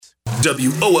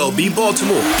WOLB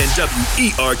Baltimore and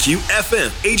WERQ FM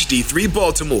HD3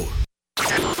 Baltimore.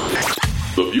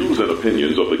 The views and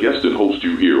opinions of the guest and host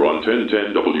you hear on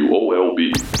 1010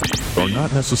 WOLB are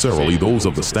not necessarily those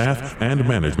of the staff and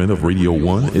management of Radio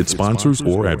 1, its sponsors,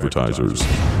 or advertisers.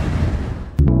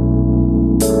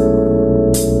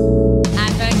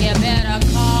 I think you better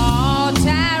call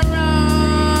Tyrone.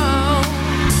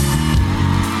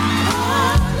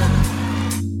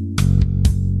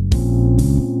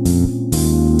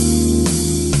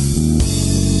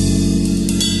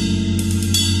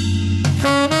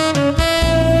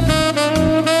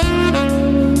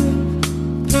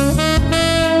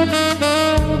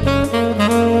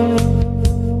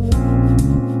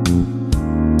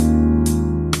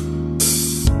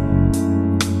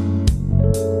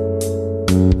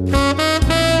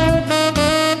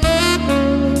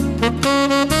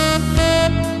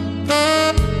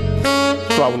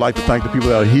 I would like to thank the people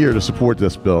that are here to support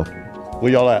this bill.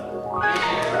 Where y'all at?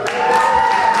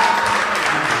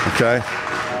 Okay.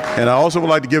 And I also would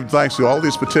like to give thanks to all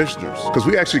these petitioners, because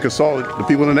we actually consulted the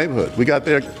people in the neighborhood. We got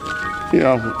there,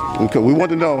 we wanted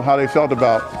to know how they felt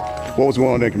about what was going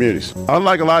on in their communities.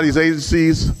 Unlike a lot of these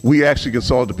agencies, we actually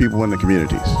consulted the people in the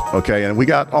communities, okay? And we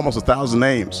got almost 1,000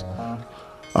 names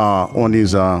on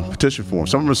these petition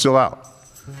forms. Some of them are still out.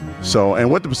 So,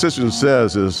 and what the petition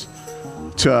says is,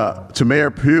 to Mayor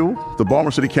Pugh, the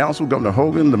Baltimore City Council, Governor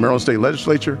Hogan, the Maryland State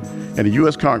Legislature, and the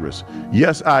U.S. Congress.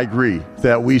 Yes, I agree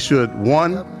that we should,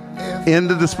 one, end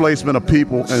the displacement of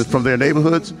people from their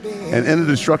neighborhoods and end the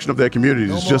destruction of their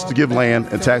communities just to give land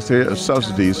and taxpayer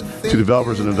subsidies to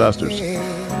developers and investors.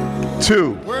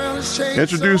 Two,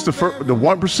 introduce the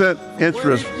 1%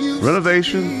 interest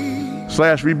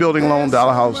renovation/rebuilding loan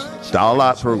dollar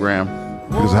lot program,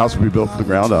 because the house will be built from the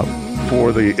ground up,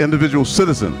 for the individual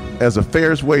citizen as a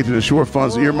fairest way to ensure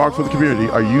funds earmarked for the community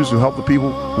are used to help the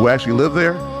people who actually live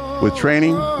there with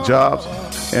training, jobs,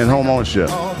 and home ownership.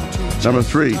 Number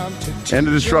three, end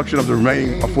the destruction of the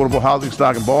remaining affordable housing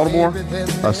stock in Baltimore,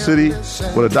 a city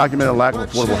with a documented lack of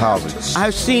affordable housing.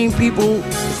 I've seen people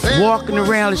walking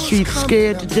around the streets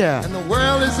scared to death.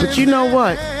 But you know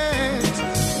what?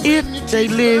 If they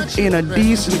live in a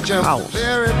decent house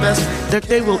that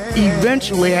they will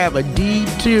eventually have a deed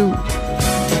to,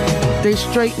 they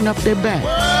straighten up their back.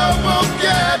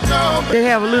 They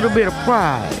have a little bit of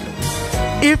pride.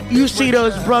 If you see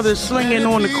those brothers slinging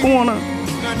on the corner,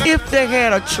 if they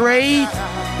had a trade,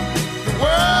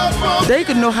 they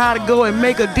could know how to go and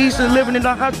make a decent living and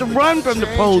not have to run from the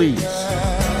police.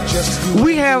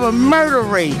 We have a murder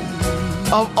rate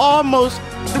of almost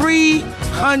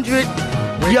 300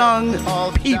 young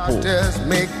people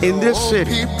in this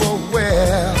city.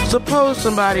 Suppose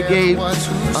somebody gave a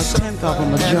tenth of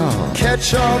them a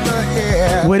job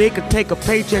where they could take a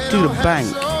paycheck to the bank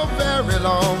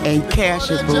and cash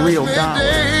it for real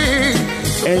dollars.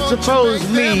 And suppose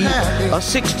me, a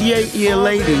 68-year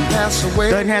lady,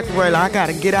 doesn't have to worry, I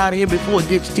gotta get out of here before it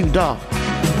gets too dark.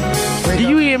 Do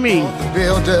you hear me?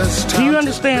 Do you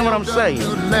understand what I'm saying?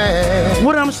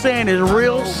 What I'm saying is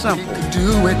real simple.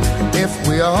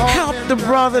 Help the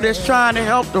brother that's trying to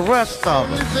help the rest of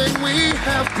us.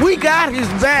 We got his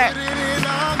back.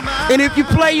 And if you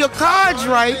play your cards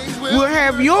right, we'll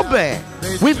have your back.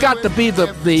 We've got to be the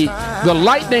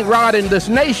lightning rod in this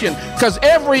nation, because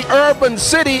every urban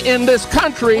city in this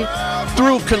country,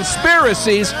 through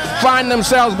conspiracies, find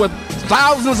themselves with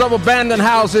thousands of abandoned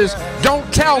houses.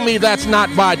 Don't tell me that's not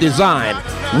by design.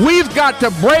 We've got to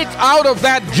break out of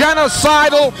that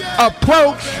genocidal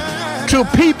approach to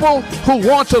people who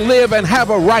want to live and have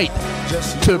a right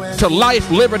to life,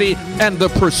 liberty, and the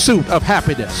pursuit of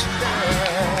happiness.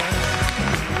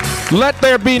 Let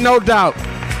there be no doubt.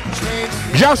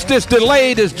 Justice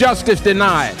delayed is justice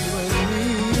denied.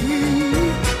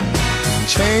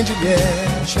 Change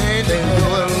again, change and do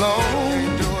it alone.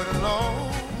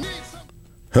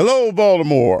 Hello,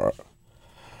 Baltimore.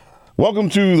 Welcome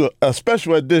to a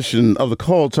special edition of the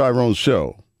Call Tyrone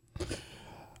Show.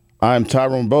 I'm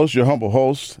Tyrone Boast, your humble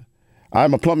host.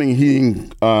 I'm a plumbing,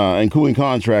 heating, and cooling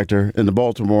contractor in the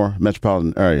Baltimore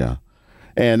metropolitan area.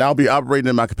 And I'll be operating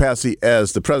in my capacity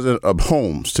as the president of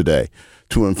Homes today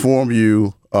to inform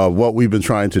you of what we've been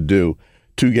trying to do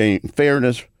to gain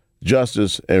fairness,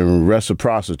 justice, and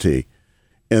reciprocity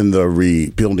in the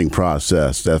rebuilding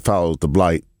process that follows the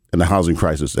blight and the housing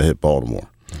crisis that hit Baltimore.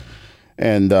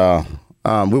 And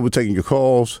we were taking your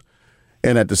calls.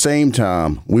 And at the same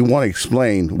time, we want to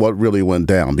explain what really went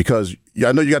down, because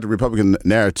I know you got the Republican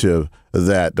narrative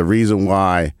that the reason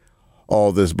why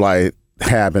all this blight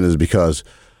happened is because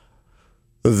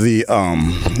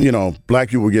black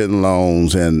people were getting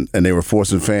loans and they were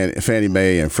forcing Fannie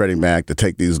Mae and Freddie Mac to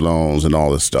take these loans and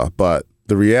all this stuff. But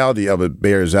the reality of it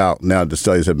bears out now that the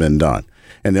studies have been done.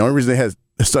 And the only reason they had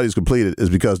studies completed is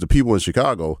because the people in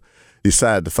Chicago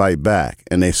decided to fight back,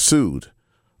 and they sued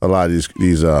a lot of these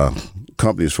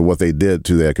companies for what they did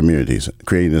to their communities,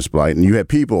 creating this blight. And you had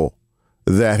people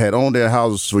that had owned their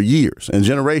houses for years and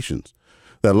generations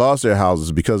that lost their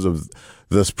houses because of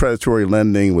this predatory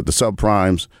lending with the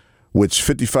subprimes, which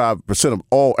 55% of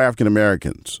all African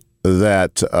Americans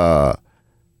that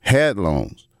had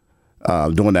loans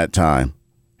during that time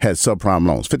had subprime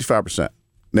loans, 55%.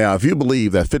 Now, if you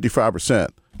believe that 55%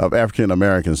 of African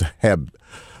Americans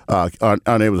aren't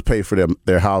able to pay for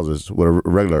their houses with a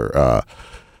regular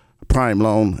prime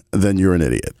loan, then you're an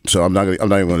idiot. So I'm not even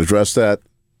going to address that.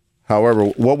 However,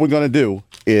 what we're going to do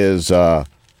is we're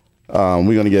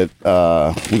going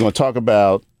to talk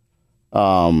about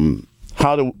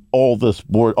how do all these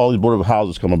board of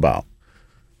houses come about.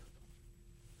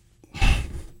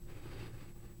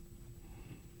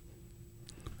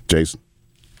 Jason,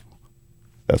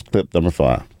 that's clip number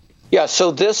 5. Yeah,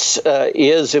 so this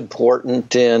is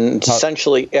important in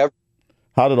essentially every.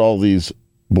 How did all these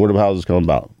board of houses come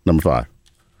about? Number 5.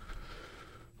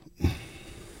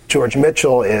 George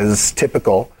Mitchell is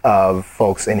typical of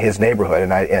folks in his neighborhood,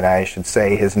 and I should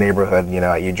say his neighborhood.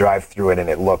 You drive through it and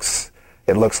it looks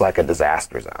like a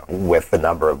disaster zone with the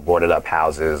number of boarded up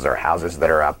houses or houses that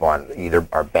are up on either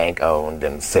are bank owned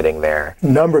and sitting there.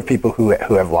 Number of people who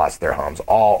have lost their homes,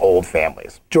 all old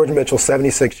families. George Mitchell,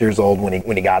 76 years old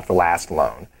when he got the last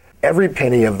loan. Every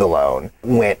penny of the loan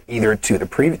went either to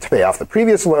pay off the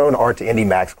previous loan or to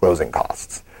IndyMac's closing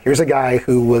costs. Here's a guy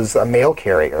who was a mail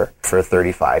carrier for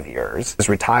 35 years, is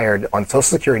retired on Social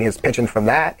Security, his pension from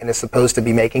that, and is supposed to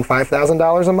be making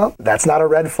 $5,000 a month. That's not a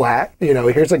red flag.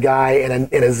 Here's a guy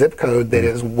in a zip code that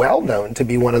is well known to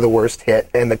be one of the worst hit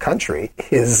in the country.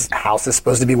 His house is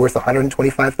supposed to be worth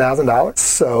 $125,000.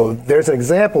 So there's an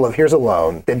example of here's a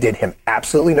loan that did him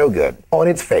absolutely no good. On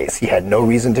its face, he had no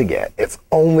reason to get. Its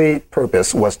only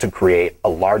purpose was to create a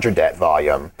larger debt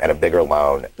volume and a bigger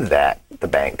loan that the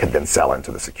bank could then sell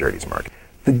into the securities market.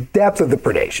 The depth of the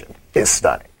predation is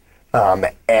stunning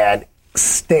and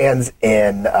stands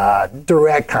in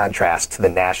direct contrast to the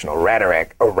national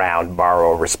rhetoric around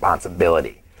borrower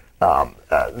responsibility.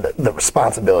 The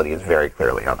responsibility is very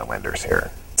clearly on the lenders here.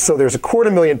 So there's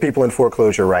 250,000 people in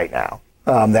foreclosure right now.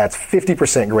 That's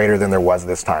 50% greater than there was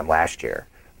this time last year.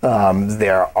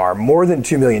 There are more than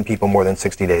 2 million people more than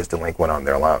 60 days delinquent on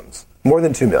their loans. More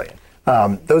than 2 million.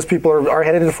 Those people are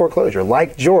headed into foreclosure.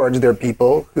 Like George, there are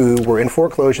people who were in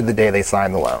foreclosure the day they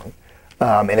signed the loan,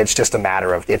 and it's just a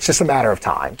matter of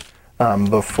time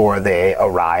before they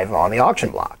arrive on the auction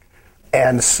block.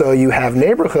 And so you have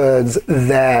neighborhoods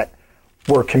that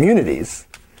were communities,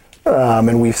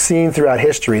 and we've seen throughout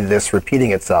history this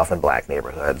repeating itself in black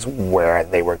neighborhoods where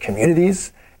they were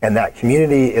communities, and that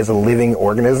community is a living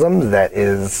organism that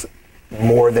is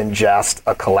more than just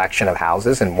a collection of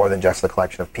houses and more than just a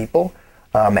collection of people.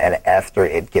 And after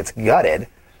it gets gutted,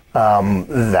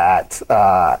 that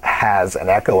has an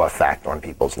echo effect on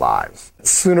people's lives.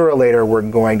 Sooner or later, we're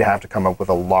going to have to come up with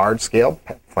a large-scale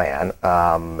plan,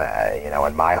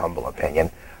 in my humble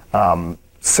opinion,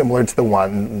 similar to the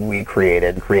one we create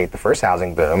the first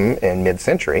housing boom in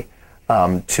mid-century,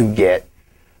 to get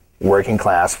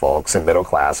working-class folks and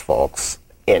middle-class folks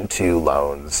into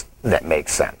loans that make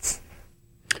sense.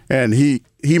 And he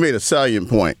made a salient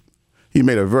point. He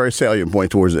made a very salient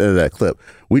point towards the end of that clip.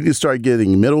 We need to start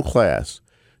getting middle class,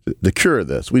 to cure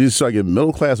this, we need to start getting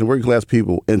middle class and working class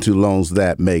people into loans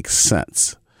that make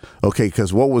sense. Okay,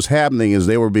 because what was happening is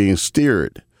they were being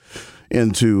steered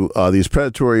into these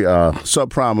predatory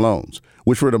subprime loans,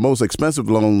 which were the most expensive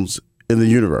loans in the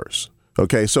universe.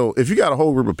 Okay, so if you got a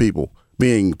whole group of people,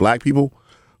 being black people,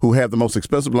 who have the most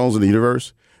expensive loans in the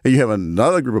universe, and you have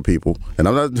another group of people, and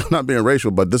I'm not being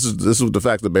racial, but this is the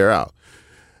facts that bear out.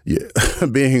 Yeah,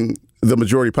 being the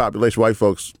majority population, white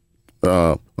folks,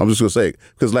 I'm just going to say,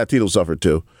 because Latinos suffered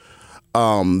too,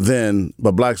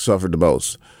 but blacks suffered the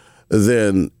most.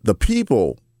 Then the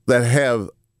people that have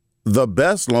the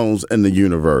best loans in the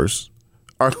universe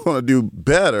are going to do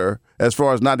better as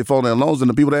far as not defaulting on loans than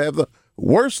the people that have the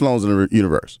worst loans in the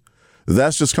universe.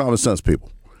 That's just common sense,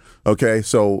 people. Okay,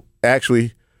 so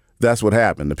actually, that's what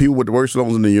happened. The people with the worst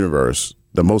loans in the universe,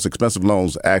 the most expensive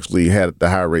loans, actually had the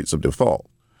higher rates of default.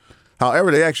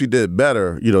 However, they actually did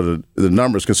better. The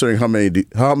numbers considering how many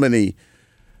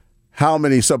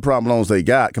subprime loans they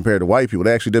got compared to white people.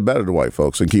 They actually did better than white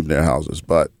folks in keeping their houses.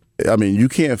 But I mean, you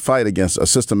can't fight against a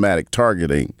systematic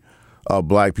targeting of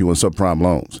black people in subprime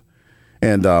loans.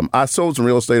 And I sold some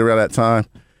real estate around that time.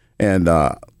 And,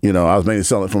 I was mainly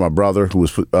selling it for my brother who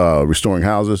was restoring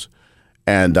houses.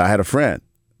 And I had a friend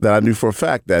that I knew for a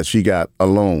fact that she got a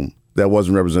loan that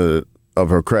wasn't representative of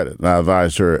her credit. And I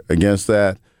advised her against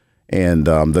that. And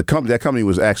that company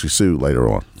was actually sued later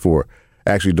on for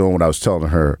actually doing what I was telling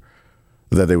her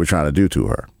that they were trying to do to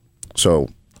her. So,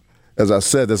 as I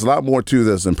said, there's a lot more to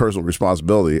this than personal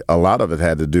responsibility. A lot of it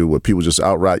had to do with people just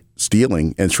outright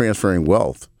stealing and transferring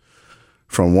wealth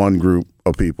from one group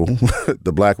of people,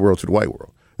 the black world, to the white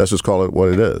world. Let's just call it what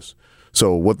it is.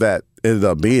 So what that ended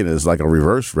up being is like a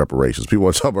reverse reparations. People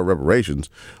want to talk about reparations.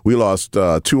 We lost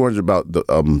the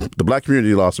black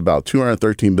community lost about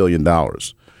 $213 billion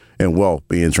in wealth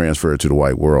being transferred to the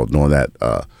white world during that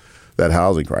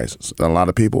housing crisis. And a lot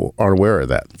of people aren't aware of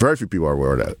that. Very few people are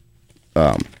aware of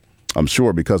that. I'm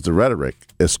sure because the rhetoric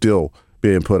is still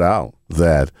being put out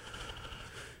that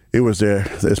it was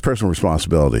it's personal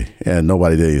responsibility and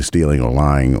nobody did any stealing or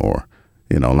lying or,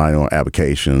 lying on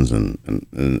applications and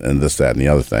this, that, and the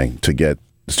other thing to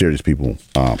steer these people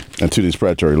into these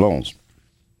predatory loans.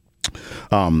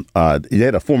 You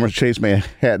had a former Chase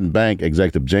Manhattan Bank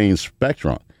executive, James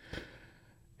Spectrum.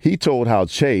 He told how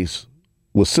Chase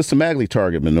will systematically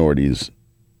target minorities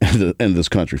in this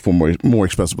country for more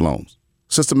expensive loans.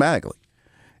 Systematically.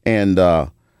 And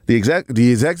the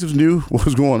executives knew what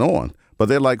was going on, but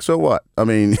they're like, so what? I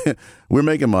mean, we're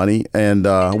making money and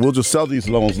we'll just sell these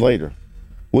loans later.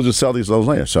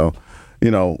 So,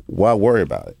 why worry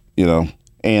about it,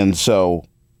 And so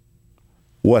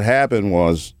what happened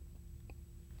was,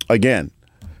 again,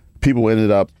 people ended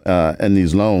up in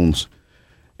these loans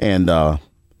and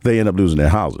they end up losing their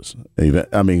houses.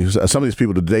 I mean, some of these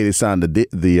people, the day they signed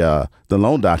the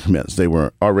loan documents, they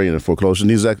were already in foreclosure, and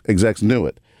these execs knew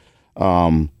it.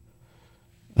 And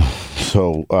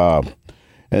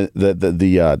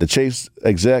the Chase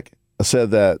exec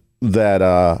said that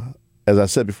as I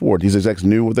said before, these execs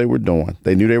knew what they were doing.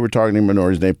 They knew they were targeting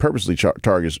minorities. They purposely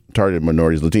targeted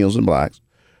minorities, Latinos, and blacks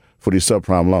for these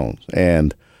subprime loans,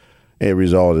 and it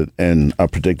resulted in a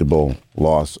predictable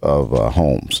loss of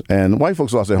homes. And white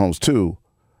folks lost their homes too,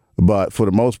 but for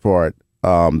the most part,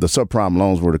 the subprime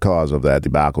loans were the cause of that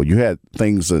debacle. You had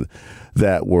things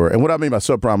that were, and what I mean by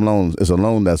subprime loans is a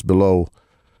loan that's below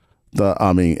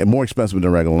more expensive than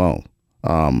a regular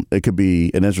loan. It could be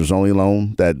an interest-only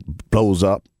loan that blows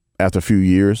up after a few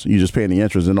years. You're just paying the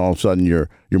interest, and all of a sudden your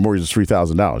mortgage is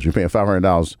 $3,000. You're paying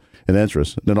 $500 in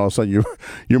interest, and then all of a sudden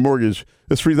your mortgage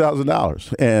is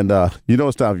 $3,000, and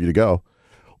it's time for you to go.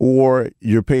 Or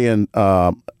you're paying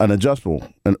an adjustable,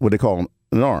 what they call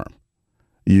an ARM.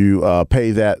 You pay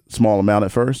that small amount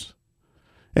at first,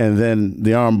 and then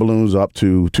the ARM balloons up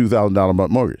to $2,000 a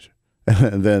month mortgage,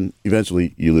 and then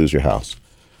eventually you lose your house.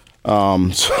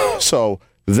 So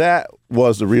that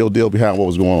was the real deal behind what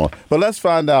was going on. But let's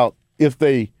find out if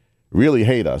they really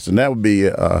hate us, and that would be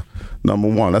number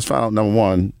one. Let's find out, number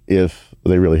one, if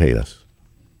they really hate us.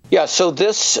 Yeah, so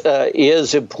this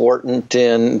is important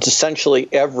in essentially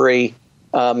every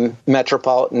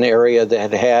metropolitan area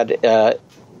that had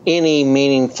any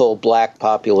meaningful black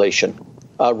population.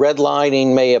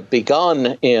 Redlining may have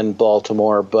begun in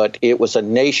Baltimore, but it was a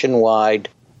nationwide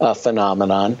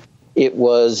phenomenon. It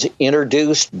was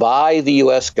introduced by the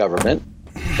U.S. government.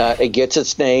 It gets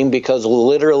its name because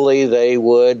literally they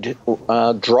would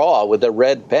draw with a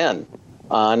red pen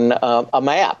on a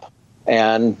map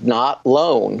and not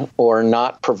loan or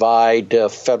not provide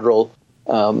federal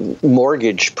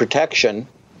mortgage protection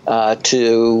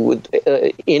to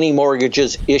any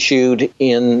mortgages issued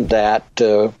in that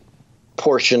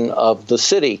portion of the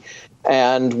city.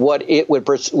 And what it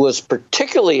was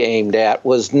particularly aimed at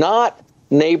was not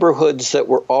neighborhoods that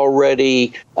were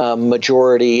already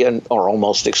majority or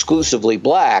almost exclusively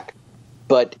black,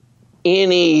 but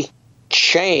any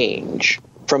change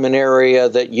from an area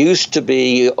that used to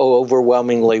be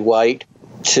overwhelmingly white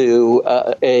to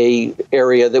a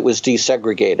area that was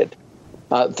desegregated.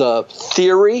 The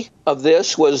theory of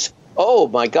this was, oh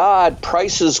my God,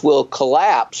 prices will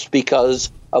collapse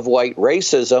because of white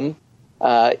racism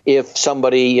if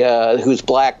somebody who's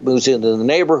black moves into the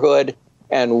neighborhood,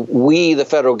 and we, the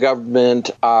federal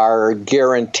government, are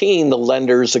guaranteeing the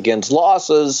lenders against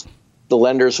losses. The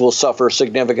lenders will suffer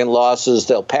significant losses.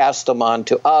 They'll pass them on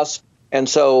to us. And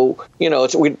so, we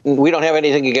don't have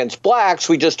anything against blacks.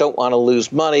 We just don't want to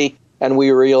lose money. And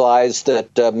we realize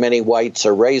that many whites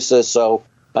are racist. So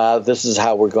this is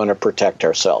how we're going to protect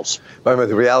ourselves. But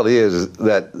the reality is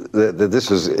that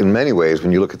this is, in many ways,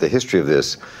 when you look at the history of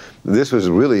this, this was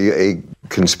really a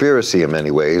conspiracy in many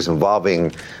ways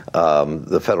involving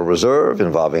the Federal Reserve,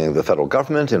 involving the federal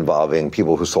government, involving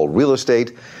people who sold real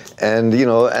estate. And,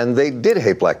 and they did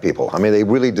hate black people. I mean, they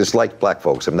really disliked black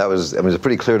folks. And it was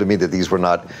pretty clear to me that these were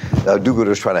not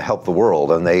do-gooders trying to help the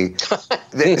world. And they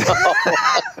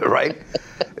right?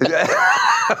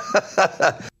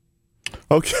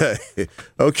 Okay.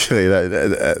 I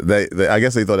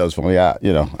guess they thought that was funny. I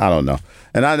don't know.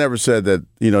 And I never said that,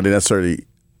 they necessarily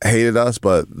hated us,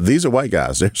 but these are white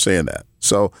guys. They're saying that.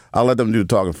 So I'll let them do the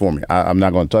talking for me. I'm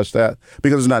not going to touch that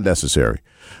because it's not necessary.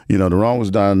 The wrong was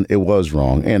done. It was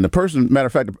wrong. And matter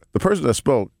of fact, the person that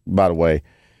spoke, by the way,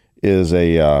 is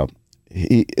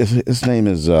his name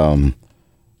is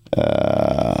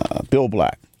Bill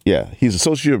Black. Yeah. He's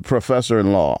associate professor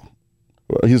in law.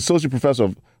 He's associate professor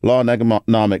of law and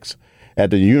economics at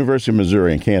the University of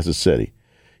Missouri in Kansas City.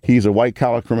 He's a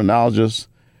white-collar criminologist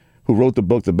who wrote the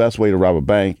book, The Best Way to Rob a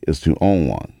Bank is to Own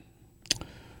One.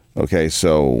 Okay,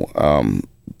 so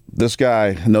this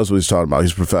guy knows what he's talking about.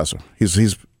 He's a professor.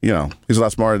 He's a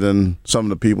lot smarter than some of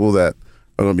the people that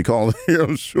are going to be calling here,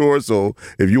 I'm sure. So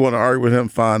if you want to argue with him,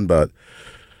 fine, but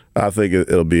I think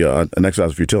it'll be an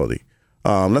exercise of futility.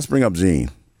 Let's bring up Gene.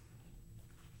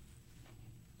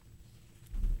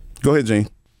 Go ahead, Gene.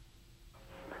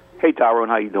 Hey, Tyrone,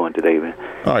 how you doing today, man?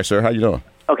 All right, sir. How you doing?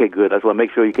 Okay, good. I just want to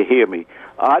make sure you can hear me.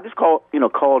 I just called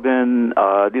in,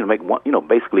 make one,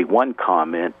 basically one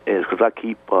comment is because I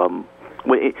keep,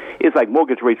 it's like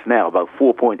mortgage rates now about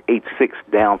 4.86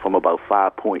 down from about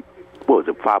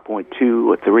 5.2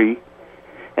 or 3,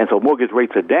 and so mortgage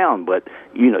rates are down. But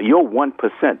your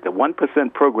 1%, the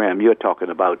 1% program you're talking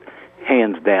about,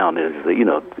 hands down is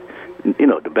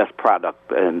the best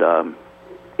product and.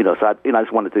 So I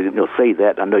just wanted to say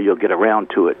that. I know you'll get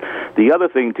around to it. The other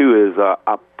thing too is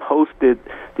I posted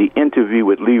the interview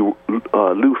with Lou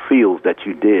Fields that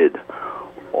you did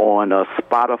on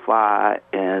Spotify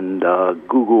and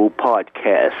Google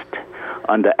Podcast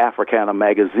under Africana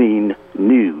Magazine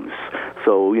News.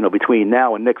 So between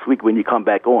now and next week when you come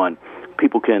back on,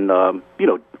 people can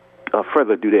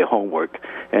further do their homework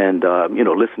and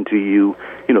listen to you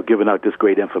giving out this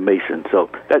great information. So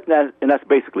that's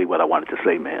basically what I wanted to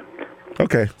say, man.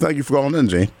 Okay, thank you for calling in,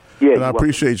 Gene. Yeah, and I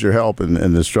appreciate your help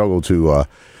in the struggle to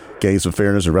gain some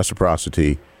fairness and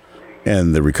reciprocity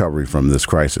and the recovery from this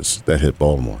crisis that hit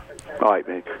Baltimore. All right,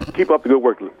 man. Keep up the good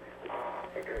work, Luke.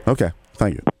 Okay,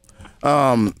 thank you.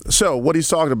 So what he's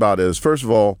talking about is, first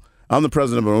of all, I'm the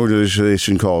president of an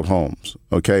organization called HOMES,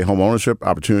 okay, Home Ownership,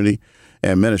 Opportunity,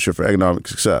 and Ministry for Economic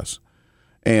Success.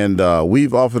 And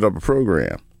we've offered up a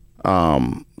program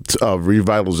of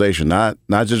revitalization, not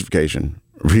gentrification,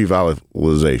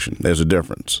 revitalization. There's a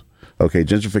difference. Okay,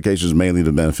 gentrification is mainly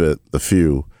to benefit the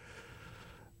few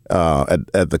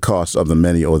at the cost of the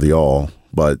many or the all,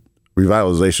 but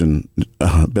revitalization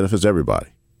benefits everybody.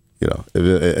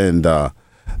 And the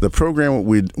program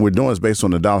we're doing is based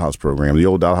on the Dollhouse program, the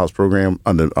old Dollhouse program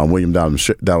under William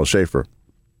Dallas Schaefer.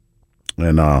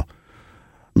 And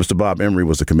Mr. Bob Emery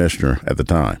was the commissioner at the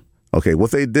time. Okay,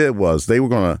 what they did was they were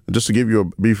going to, just to give you a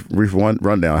brief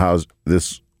rundown how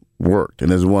this worked, and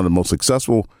this is one of the most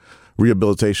successful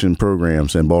rehabilitation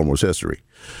programs in Baltimore's history.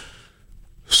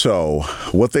 So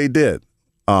what they did,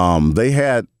 they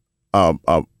had a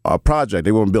project.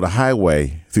 They were going to build a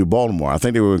highway through Baltimore. I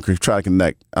think they were going to try to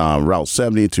connect Route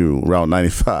 70 to Route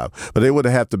 95, but they would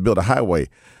have to build a highway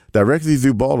directly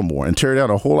through Baltimore and tear down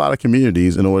a whole lot of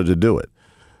communities in order to do it.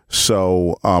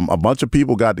 So a bunch of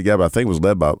people got together. I think it was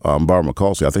led by Barbara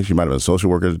McCulsey. I think she might have been a social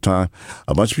worker at the time.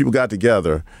 A bunch of people got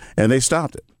together, and they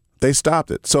stopped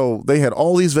it. So they had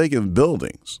all these vacant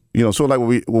buildings, sort of like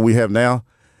what we have now.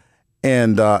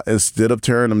 And instead of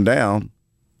tearing them down,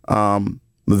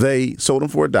 they sold them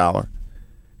for $1,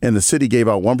 and the city gave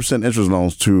out 1% interest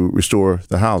loans to restore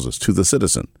the houses to the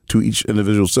citizen, to each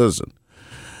individual citizen.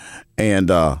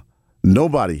 And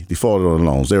nobody defaulted on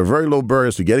the loans. There were very low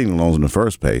barriers to getting the loans in the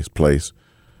first place.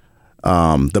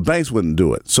 The banks wouldn't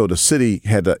do it, so the city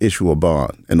had to issue a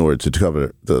bond in order to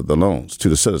cover the loans to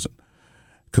the citizen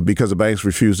because the banks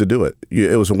refused to do it.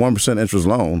 It was a 1% interest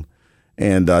loan,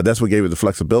 and that's what gave it the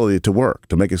flexibility to work,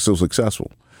 to make it so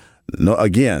successful. No,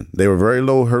 again, they were very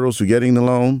low hurdles to getting the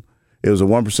loan. It was a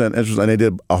 1% interest, and they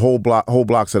did whole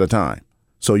blocks at a time.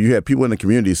 So you had people in the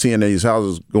community seeing these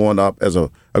houses going up as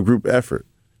a group effort,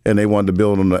 and they wanted to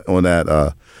build on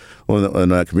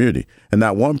that community. And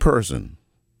not one person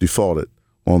defaulted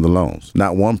on the loans.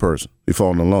 Not one person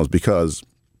defaulted on the loans because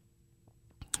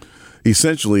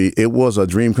essentially it was a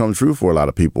dream come true for a lot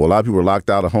of people. A lot of people were locked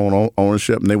out of home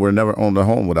ownership, and they were never owned a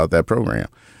home without that program.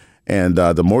 And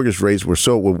the mortgage rates were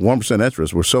with 1%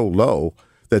 interest were so low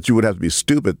that you would have to be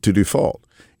stupid to default.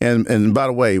 And by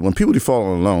the way, when people default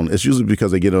on a loan, it's usually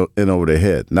because they get in over their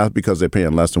head, not because they're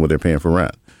paying less than what they're paying for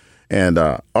rent. And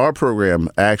our program,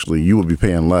 actually, you will be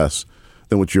paying less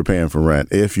than what you're paying for rent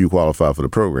if you qualify for the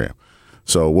program.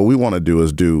 So what we want to do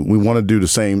is we want to do the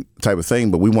same type of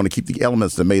thing, but we want to keep the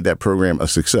elements that made that program a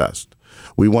success.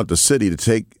 We want the city to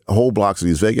take whole blocks of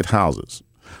these vacant houses,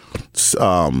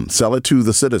 sell it to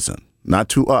the citizen, not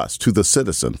to us, to the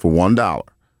citizen for $1,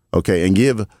 okay, and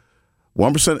give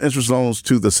 1% interest loans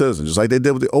to the citizen, just like they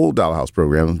did with the old Dollar House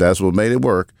program. That's what made it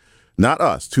work. Not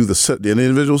us, to the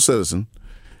individual citizen.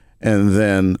 And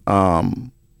then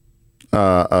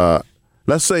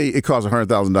let's say it costs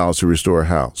 $100,000 to restore a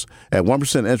house. At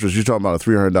 1% interest, you're talking about a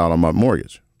 $300 a month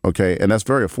mortgage, okay? And that's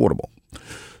very affordable.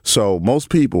 So most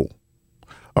people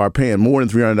are paying more than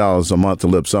 $300 a month to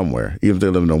live somewhere, even if they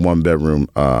live in a one-bedroom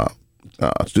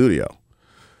studio.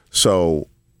 So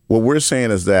what we're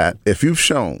saying is that if you've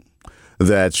shown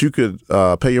that you could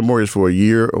pay your mortgage for a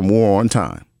year or more on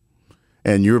time,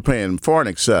 and you're paying far in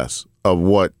excess of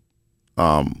what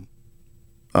you're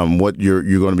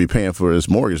going to be paying for this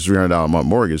mortgage, $300 a month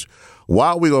mortgage,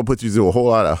 why are we going to put you through a whole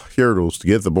lot of hurdles to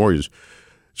get the mortgage,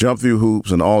 jump through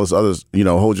hoops and all this other,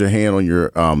 hold your hand on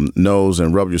your nose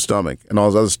and rub your stomach and all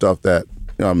this other stuff that,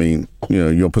 you're going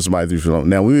to put somebody through.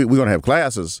 Now, we're going to have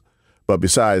classes, but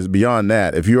beyond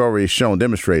that, if you already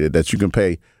demonstrated that you can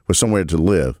pay for somewhere to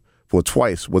live for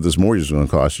twice what this mortgage is going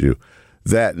to cost you,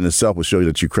 that in itself will show you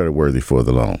that you're creditworthy for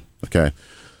the loan, okay?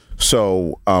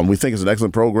 So we think it's an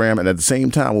excellent program, and at the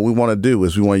same time, what we want to do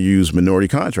is we want to use minority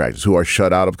contractors who are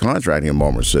shut out of contracting in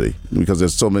Baltimore City because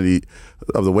there's so many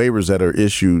of the waivers that are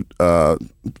issued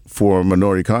for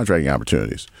minority contracting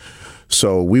opportunities.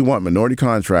 So we want minority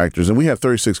contractors, and we have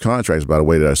 36 contractors, by the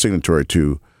way, that are signatory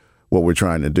to what we're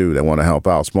trying to do that want to help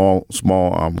out small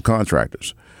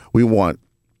contractors. We want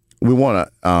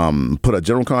to put a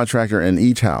general contractor in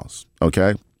each house,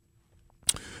 okay?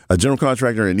 A general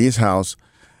contractor in each house.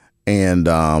 And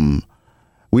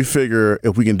we figure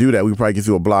if we can do that, we can probably get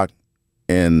through a block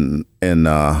in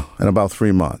about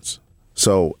 3 months.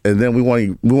 So, and then we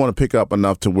want to pick up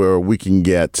enough to where we can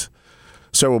get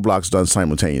several blocks done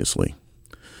simultaneously.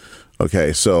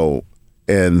 Okay, so,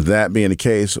 and that being the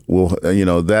case,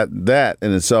 that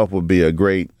in itself would be a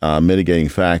great mitigating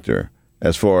factor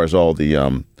as far as all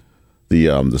the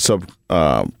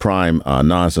subprime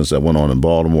nonsense that went on in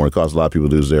Baltimore. It caused a lot of people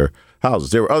to lose their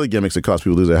houses. There were other gimmicks that caused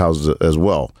people to lose their houses as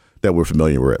well that we're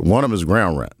familiar with. One of them is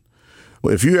ground rent.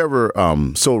 Well, if you ever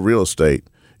sold real estate,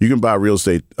 you can buy real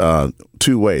estate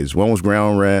two ways. One was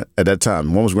ground rent at that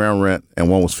time. One was ground rent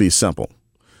and one was fee simple.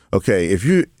 Okay, if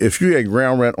you had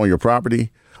ground rent on your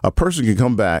property, a person can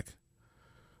come back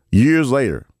years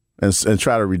later and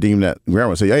try to redeem that ground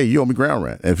rent. Say, hey, you owe me ground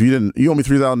rent. And if you didn't, you owe me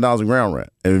 $3,000 in ground rent.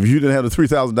 And if you didn't have the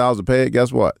 $3,000 to pay it,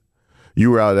 guess what?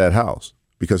 You were out of that house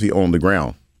because he owned the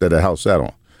ground that the house sat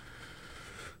on.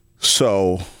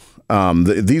 So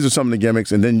these are some of the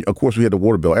gimmicks. And then, of course, we had the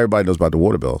water bill. Everybody knows about the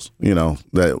water bills.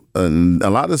 And a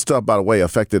lot of this stuff, by the way,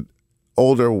 affected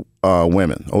older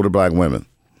women, older black women,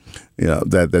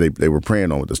 that they were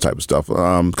preying on with this type of stuff.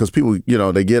 Because people,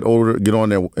 they get older, get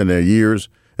on in their years,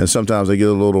 and sometimes they get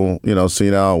a little,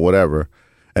 senile or whatever,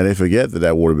 and they forget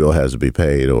that water bill has to be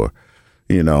paid or,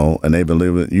 and they've been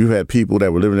living. You've had people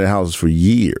that were living in their houses for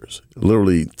years,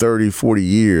 literally 30, 40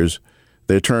 years.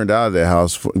 They're turned out of their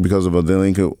house because of a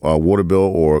delinquent water bill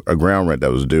or a ground rent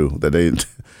that was due that they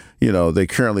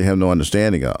currently have no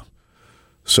understanding of.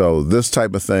 So this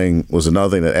type of thing was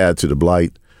another thing that added to the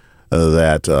blight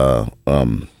that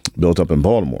built up in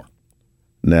Baltimore.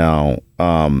 Now,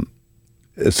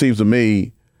 it seems to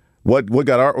me what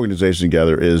got our organization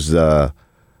together is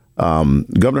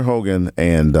Governor Hogan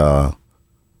and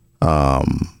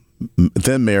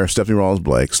then Mayor Stephanie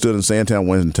Rawlings-Blake stood in Sandtown,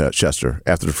 Winchester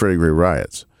after the Freddie Gray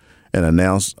riots and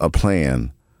announced a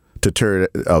plan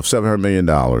of $700 million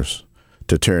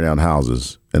to tear down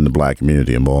houses in the black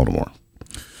community in Baltimore.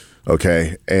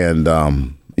 Okay, and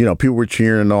people were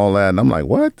cheering and all that, and I'm like,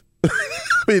 what? I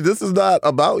mean, this is not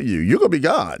about you. You're gonna be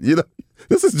gone.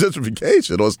 This is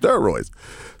gentrification on steroids.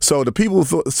 So the people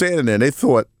standing there, they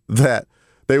thought that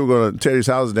they were going to tear these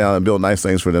houses down and build nice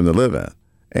things for them to live in.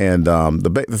 And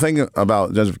the thing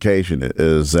about gentrification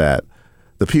is that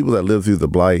the people that live through the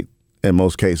blight, in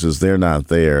most cases, they're not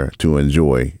there to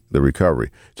enjoy the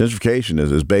recovery. Gentrification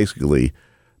is basically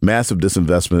massive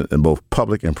disinvestment in both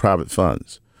public and private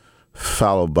funds,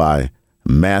 followed by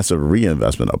massive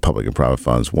reinvestment of public and private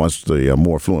funds once the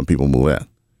more affluent people move in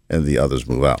and the others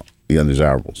move out, the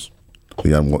undesirables,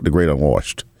 the great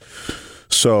unwashed.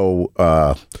 So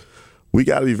we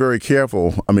got to be very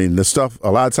careful. I mean,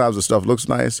 a lot of times the stuff looks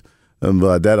nice.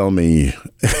 but that don't mean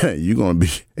you're going to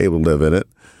be able to live in it.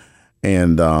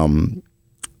 And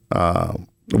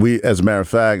we, as a matter of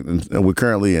fact, we're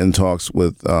currently in talks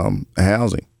with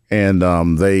housing, and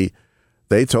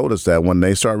they told us that when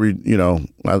they start, we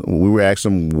were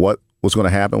asking them what was going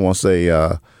to happen once they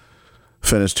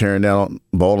finish tearing down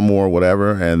Baltimore or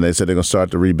whatever, and they said they're going to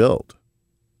start to rebuild.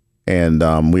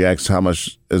 And we asked how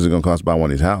much is it going to cost to buy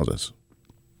one of these houses,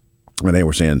 and they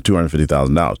were saying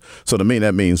 $250,000. So to me,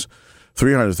 that means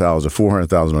 $300,000 to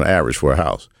 $400,000 on average for a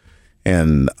house.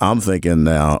 And I'm thinking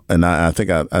now, and I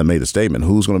think I made a statement: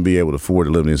 who's going to be able to afford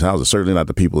to live in these houses? Certainly not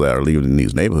the people that are living in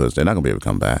these neighborhoods. They're not going to be able to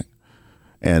come back.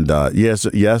 And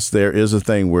yes, there is a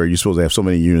thing where you're supposed to have so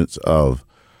many units of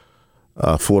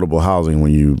affordable housing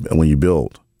when you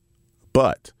build,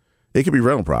 but it could be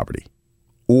rental property,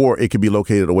 or it could be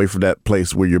located away from that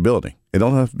place where you're building. It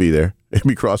don't have to be there. It can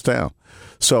be cross town.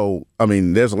 So, I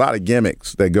mean, there's a lot of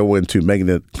gimmicks that go into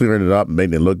clearing it up and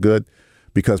making it look good,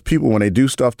 because people, when they do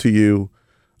stuff to you,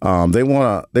 they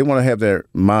want to have their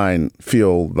mind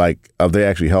feel like they're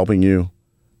actually helping you,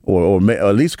 or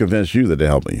at least convince you that they're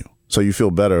helping you, so you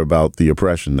feel better about the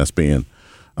oppression that's being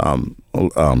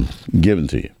given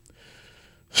to you.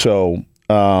 So,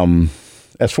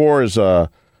 as far as our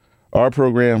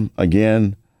program,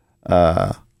 again,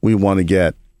 we want to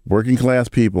get working class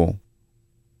people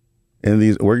in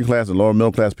these working class and lower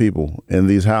middle class people in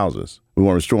these houses. We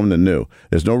want to restore them to new.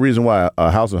 There's no reason why a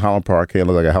house in Highland Park can't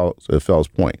look like a house at Fells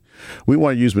Point. We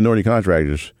want to use minority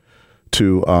contractors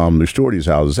to restore these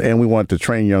houses, and we want to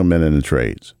train young men in the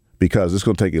trades, because it's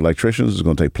going to take electricians, it's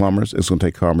going to take plumbers, it's going to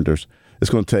take carpenters, it's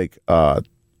going to take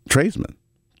tradesmen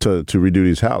to redo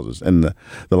these houses. And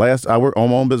the last, I work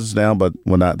on my own business now, but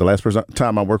the last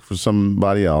time I worked for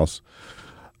somebody else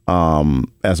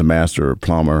as a master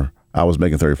plumber, I was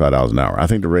making $35 an hour. I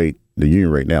think the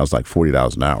union rate now is like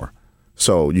 $40 an hour.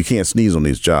 So you can't sneeze on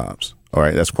these jobs. All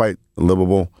right, that's quite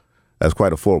livable. That's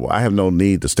quite affordable. I have no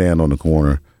need to stand on the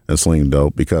corner and sling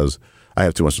dope, because I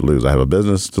have too much to lose. I have a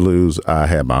business to lose. I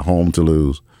have my home to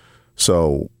lose.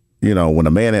 So, when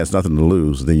a man has nothing to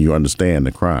lose, then you understand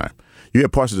the crime. You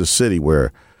have parts of the city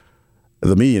where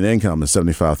the median income is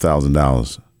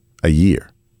 $75,000 a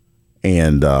year.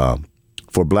 And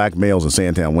for black males in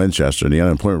Sandtown, Winchester, the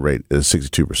unemployment rate is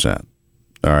 62%.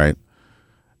 All right.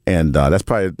 And that's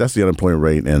the unemployment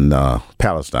rate in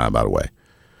Palestine, by the way.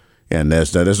 And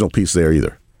there's no peace there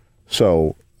either.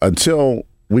 So until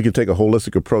we can take a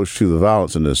holistic approach to the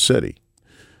violence in this city,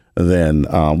 then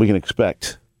we can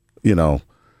expect,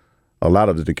 a lot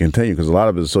of it to continue, because a lot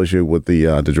of it is associated with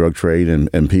the drug trade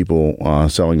and people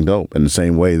selling dope, in the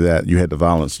same way that you had the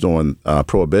violence during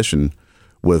Prohibition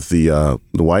with the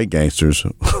white gangsters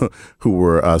who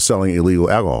were selling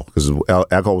illegal alcohol, because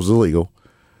alcohol was illegal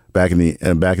back in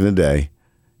the day,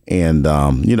 and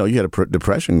you had a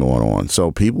depression going on, so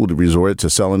people resorted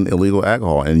to selling illegal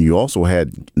alcohol, and you also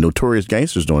had notorious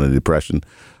gangsters during the Depression,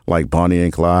 like Bonnie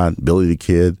and Clyde, Billy the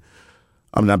Kid.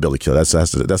 I'm not Billy Kill. That's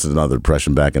another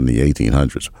depression back in the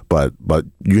 1800s. But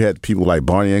you had people like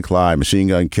Barney and Clyde, Machine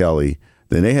Gun Kelly.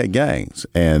 Then they had gangs,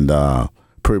 and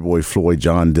Pretty Boy Floyd,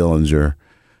 John Dillinger,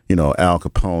 Al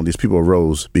Capone. These people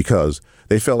arose because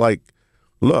they felt like,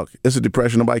 look, it's a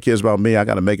depression. Nobody cares about me. I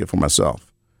got to make it for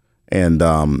myself. And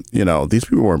these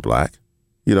people weren't black.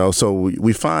 So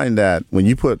we find that when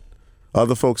you put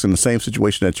other folks in the same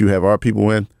situation that you have our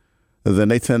people in, then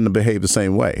they tend to behave the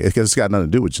same way, because it's got nothing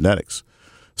to do with genetics.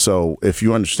 So if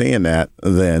you understand that,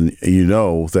 then you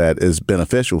know that it's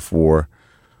beneficial for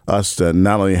us to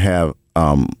not only have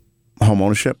home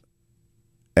ownership,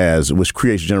 which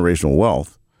creates generational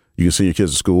wealth. You can send your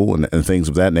kids to school and things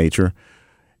of that nature.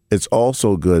 It's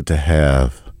also good to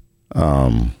have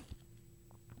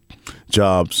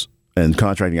jobs and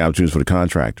contracting opportunities for the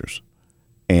contractors,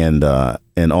 and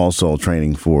also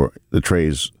training for the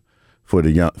trades for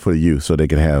the youth, so they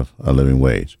can have a living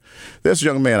wage. This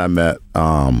young man I met,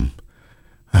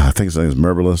 I think his name is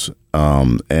Merbilus,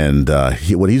 and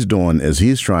what he's doing is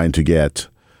he's challenging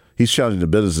the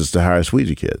businesses to hire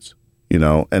squeegee kids,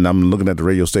 and I'm looking at the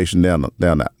radio station down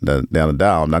the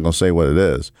dial. I'm not going to say what it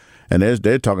is, and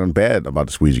they're talking bad about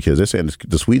the squeegee kids. They're saying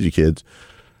the squeegee kids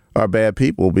are bad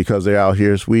people because they're out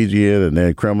here squeegeeing and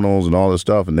they're criminals and all this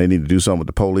stuff, and they need to do something with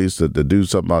the police to do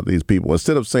something about these people,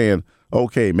 instead of saying,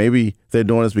 okay, maybe they're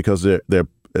doing this because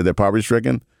they're poverty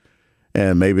stricken,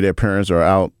 and maybe their parents are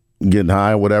out getting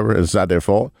high or whatever, and it's not their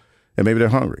fault, and maybe they're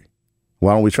hungry.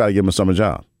 Why don't we try to give them a summer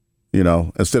job?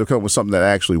 Instead of coming with something that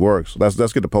actually works, let's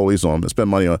get the police on them and spend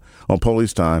money on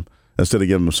police time instead of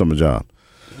giving them a summer job.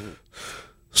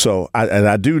 So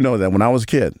I do know that when I was a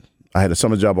kid, I had a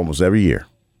summer job almost every year,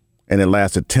 and it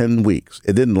lasted 10 weeks.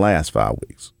 It didn't last 5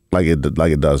 weeks. like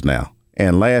it does now.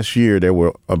 And last year there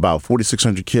were about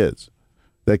 4,600 kids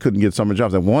that couldn't get summer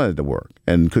jobs, that wanted to work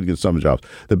and couldn't get summer jobs.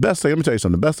 The best thing, let me tell you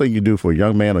something, the best thing you can do for a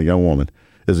young man or young woman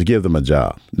is to give them a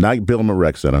job. Not build them a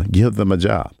rec center, give them a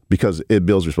job, because it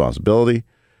builds responsibility.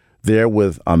 They're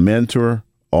with a mentor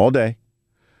all day,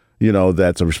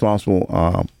 that's a responsible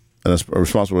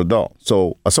adult.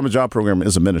 So a summer job program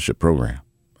is a mentorship program,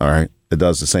 all right? It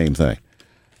does the same thing.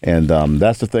 And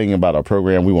that's the thing about our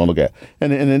program we want to look at.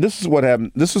 And this is what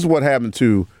happened. This is what happened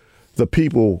to the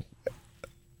people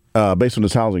based on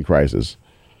this housing crisis.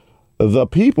 The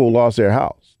people lost their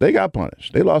house. They got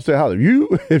punished. They lost their house.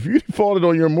 If you defaulted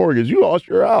on your mortgage, you lost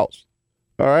your house.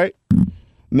 All right.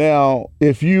 Now,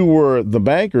 if you were the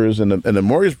bankers and the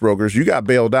mortgage brokers, you got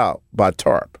bailed out by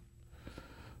TARP.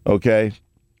 Okay,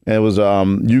 and it was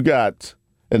you got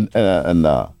and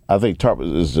I think TARP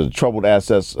is the Troubled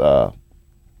Assets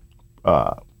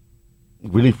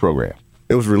relief program.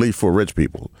 It was relief for rich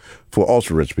people, for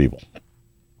ultra rich people.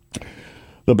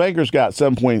 The bankers got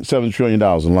 $7.7 trillion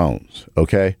in loans,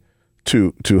 okay,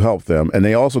 to help them, and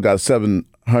they also got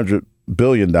 $700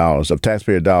 billion of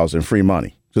taxpayer dollars in free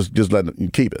money. Just let them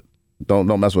keep it. Don't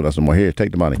mess with us anymore. Here,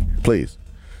 take the money, please.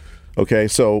 Okay,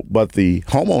 but the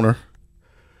homeowner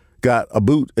got a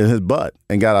boot in his butt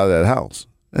and got out of that house.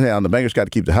 And the bankers got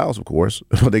to keep the house, of course,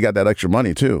 but they got that extra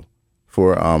money too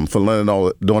for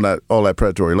lending doing all that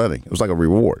predatory lending. It was like a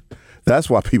reward. That's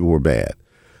why people were bad,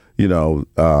 and I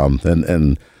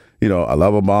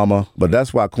love Obama, but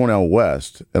that's why Cornel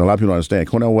West, and a lot of people don't understand,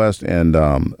 Cornel West and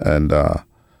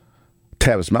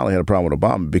Tavis Smiley had a problem with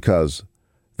Obama because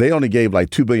they only gave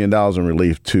like $2 billion in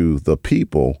relief to the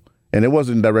people. And it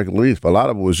wasn't direct relief. A lot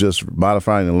of it was just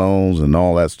modifying the loans and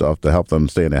all that stuff to help them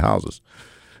stay in their houses.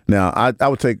 Now, I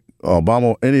would take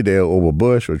Obama any day over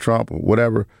Bush or Trump or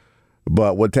whatever.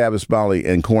 But what Tavis Smiley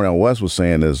and Cornel West was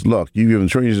saying is, look, you've given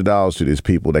trillions of dollars to these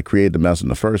people that created the mess in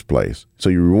the first place. So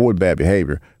you reward bad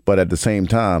behavior. But at the same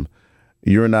time,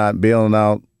 you're not bailing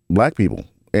out black people.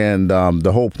 And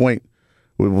the whole point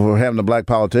with having a black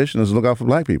politician is to look out for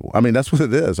black people. I mean, that's what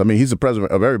it is. I mean, he's the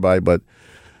president of everybody, but,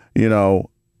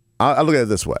 I look at it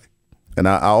this way, and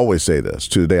I always say this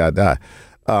to the day I die.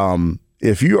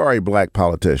 If you are a black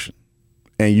politician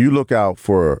and you look out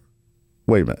for,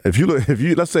 wait a minute, if you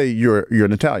let's say you're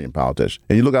an Italian politician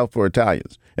and you look out for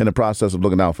Italians in the process of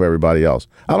looking out for everybody else,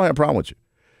 I don't have a problem with you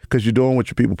because you're doing what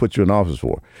your people put you in office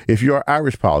for. If you're an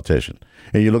Irish politician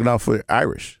and you're looking out for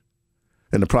Irish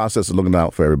in the process of looking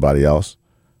out for everybody else,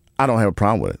 I don't have a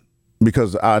problem with it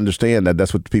because I understand that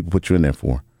that's what the people put you in there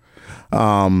for.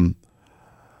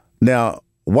 Now,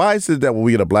 why is it that when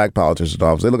we get a black politician's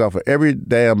office, they look out for every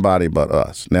damn body but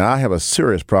us? Now, I have a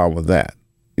serious problem with that.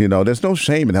 There's no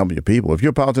shame in helping your people. If you're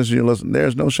a politician, you listen,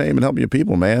 there's no shame in helping your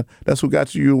people, man. That's who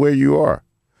got you where you are.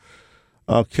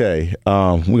 Okay,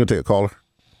 we're going to take a caller.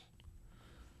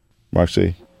 Mark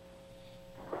C.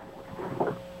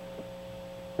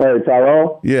 Hey,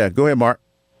 Tyrone? Yeah, go ahead, Mark.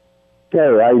 Hey,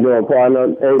 how you doing,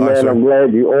 partner? Hey, man, sir. I'm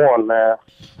glad you're on, man.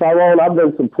 Tyrone, I've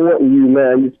been supporting you,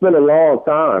 man. It's been a long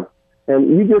time, and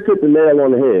you just hit the nail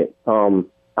on the head.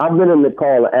 I've been in the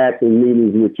call to action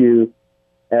meetings with you,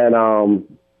 and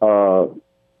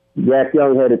Jack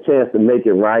Young had a chance to make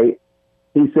it right.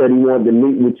 He said he wanted to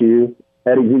meet with you.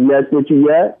 Has he met with you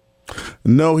yet?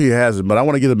 No, he hasn't, but I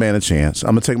want to give the man a chance.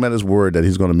 I'm going to take him at his word that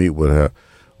he's going to meet with her.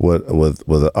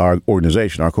 With our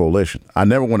organization, our coalition. I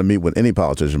never want to meet with any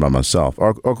politician by myself.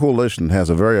 Our coalition has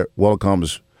a very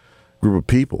well-accomplished group of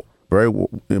people, very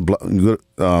good,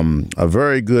 a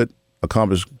very good,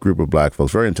 accomplished group of black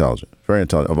folks, very intelligent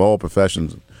of all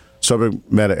professions,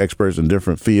 subject matter experts in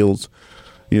different fields.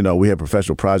 We have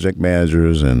professional project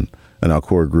managers in our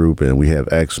core group, and we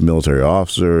have ex-military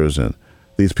officers, and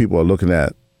these people are looking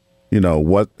at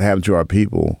what happened to our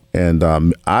people. And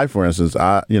I, for instance,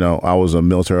 I was a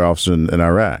military officer in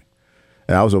Iraq,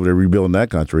 and I was over there rebuilding that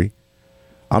country.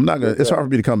 I'm not gonna. It's hard for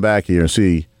me to come back here and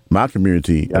see my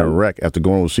community in Iraq after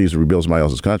going overseas to rebuild somebody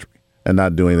else's country and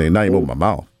not do anything, not even open my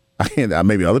mouth. I can't.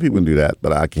 Maybe other people can do that,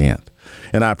 but I can't.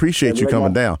 And I appreciate you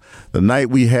coming down. The night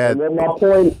we had. And my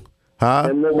point. Huh?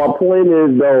 And my point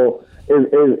is though is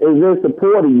in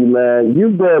support of you, man.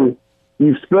 You've had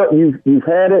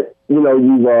it. You've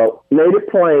made it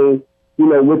plain.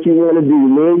 What you want to do.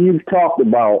 Man, you've talked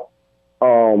about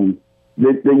the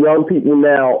young people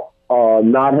now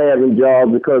not having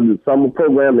jobs because of the summer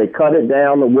program. They cut it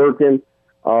down to working.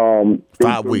 5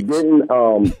 weeks. Didn't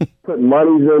put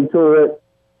monies into it.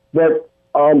 But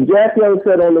Jack Young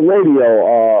said on the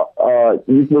radio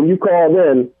when you called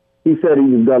in, he said he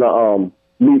was going to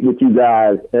meet with you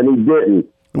guys, and he didn't.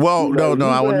 Well, no,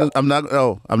 I'm not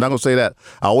going to say that.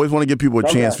 I always want to give people a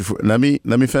chance before. Let me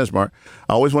finish, Mark.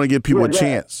 I always want to give people a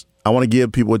chance. I want to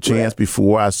give people a chance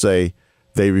before I say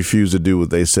they refuse to do what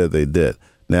they said they did.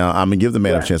 Now, I'm going to give the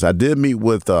man a chance. I did meet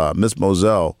with Ms.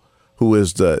 Moselle, who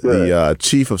is the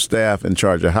chief of staff in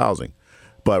charge of housing.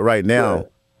 But right now,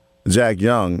 Jack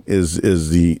Young is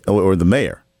the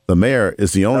mayor. The mayor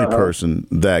is the only person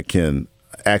that can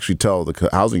actually tell the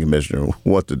housing commissioner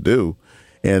what to do.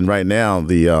 And right now,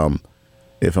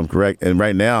 if I'm correct, and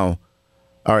right now,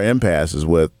 our impasse is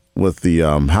with the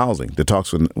housing. The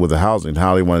talks with the housing,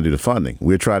 how they want to do the funding.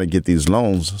 We're trying to get these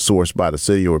loans sourced by the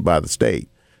city or by the state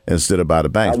instead of by the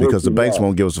banks, because the banks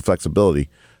won't give us the flexibility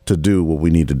to do what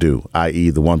we need to do, i.e.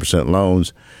 the 1%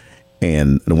 loans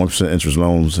and the 1% interest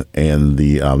loans and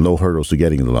the no hurdles to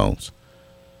getting the loans.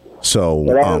 So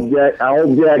I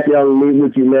hope Jack Young meet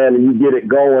with you, man, and you get it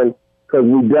going, because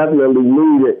we definitely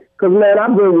need it. Because, man,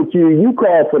 I've been with you. You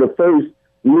called for the first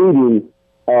meeting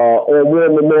on War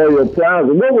Memorial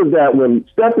Plaza. What was that, when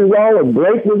Steffi Roll and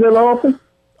Blake was in office?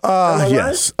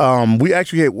 Yes. We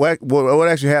actually what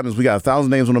actually happens, we got 1,000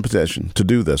 names on a petition to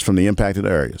do this from the impacted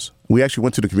areas. We actually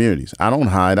went to the communities. I don't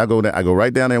hide. I go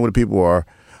right down there where the people are.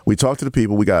 We talk to the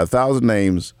people. We got 1,000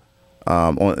 names.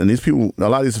 And these people, a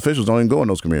lot of these officials don't even go in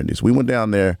those communities. We went down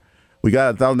there. We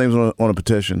got 1,000 names on a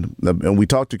petition, and we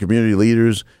talked to community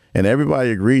leaders, and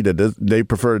everybody agreed that they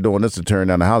preferred doing this to tearing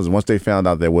down the houses once they found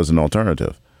out there was an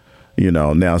alternative.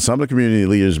 Now some of the community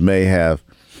leaders may have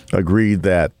agreed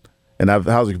that, and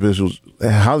housing officials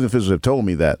have told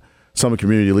me that some of the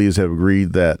community leaders have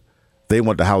agreed that they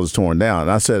want the houses torn down.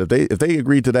 And I said, if they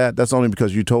agreed to that, that's only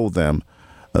because you told them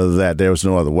that there was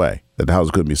no other way, that the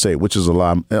houses couldn't be saved, which is a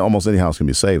lie. Almost any house can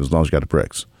be saved as long as you got the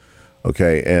bricks.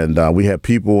 Okay, and we have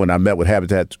people, and I met with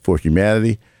Habitat for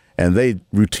Humanity, and they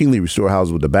routinely restore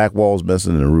houses with the back walls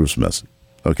missing and the roofs missing.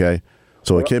 Okay,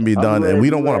 so it can be done, and we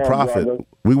don't want to profit.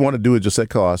 We want to do it just at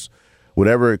cost.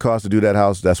 Whatever it costs to do that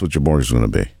house, that's what your mortgage is going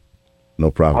to be. No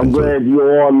profit. I'm glad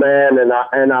you're on, man,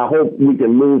 and I hope we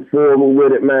can move forward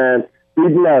with it, man. Be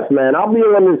blessed, man. I'll be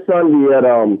on this Sunday at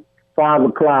 5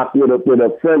 o'clock with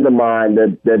a friend of mine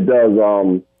that does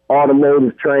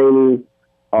automotive training.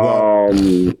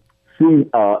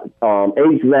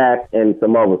 HVAC and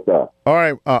some other stuff. All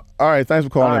right. Thanks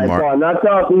for calling in, Mark. And I'll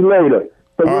talk to you later.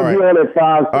 So we'll be on at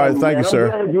 5. All right, thank you,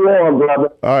 sir. I'm glad you're on, brother.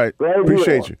 All right,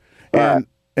 appreciate you.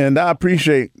 And I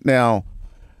appreciate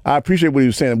what he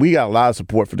was saying. We got a lot of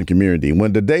support from the community.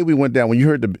 When the day we went down, when you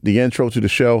heard the intro to the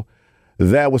show,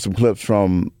 that was some clips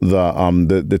from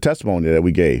the testimony that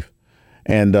we gave,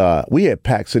 and we had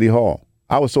packed City Hall.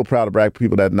 I was so proud of black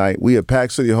people that night. We had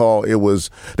packed City Hall.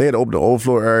 They had opened the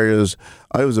overflow areas.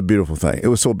 It was a beautiful thing. It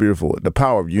was so beautiful. The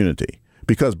power of unity.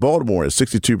 Because Baltimore is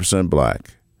 62%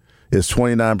 black. It's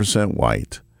 29%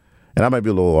 white. And I might be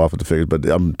a little off with the figures, but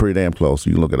I'm pretty damn close.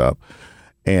 You can look it up.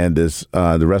 And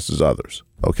the rest is others.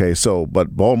 Okay,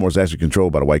 but Baltimore is actually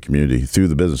controlled by the white community through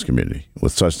the business community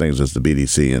with such things as the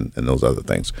BDC and those other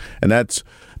things. And that's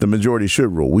the majority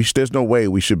should rule. There's no way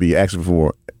we should be asking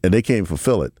for, and they can't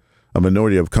fulfill it, a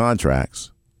minority of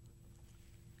contracts,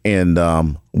 and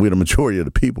we're the majority of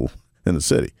the people in the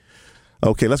city.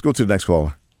 Okay, let's go to the next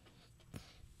caller.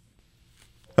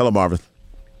 Hello, Marvin.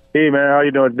 Hey, man, how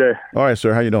you doing today? All right,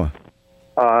 sir, how you doing?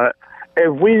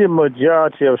 If we the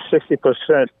majority of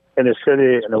 60% in the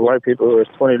city and the white people is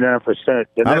 29%,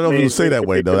 I don't know if you say that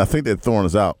way, though. I think they're throwing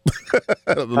us out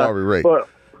at the lottery rate.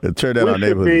 It turned down our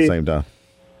neighborhood at the same time.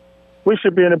 We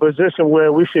should be in a position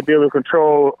where we should be able to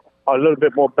control a little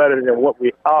bit more better than what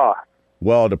we are.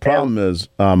 Well, the problem is,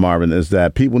 Marvin, is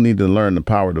that people need to learn the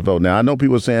power to vote. Now, I know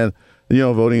people are saying,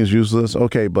 voting is useless.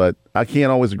 Okay, but I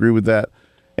can't always agree with that.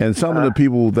 And some of the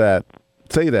people that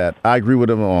say that, I agree with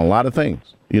them on a lot of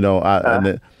things.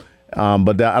 That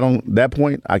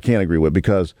point I can't agree with,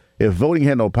 because if voting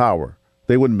had no power,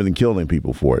 they wouldn't have been killing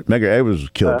people for it. Medgar Evers was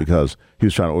killed because he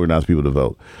was trying to organize people to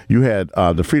vote. You had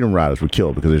the Freedom Riders were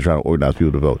killed because they were trying to organize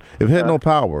people to vote. If it had no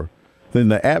power, then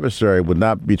the adversary would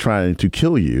not be trying to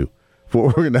kill you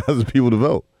for organizing people to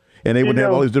vote. And they wouldn't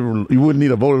have all these different, you wouldn't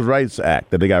need a Voters' Rights Act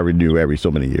that they got to renew every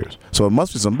so many years. So it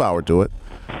must be some power to it.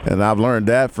 And I've learned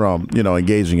that from,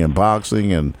 engaging in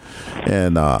boxing and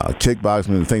kickboxing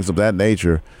and things of that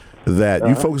nature, that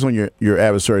you focus on your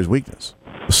adversary's weakness.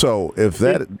 So if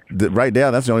right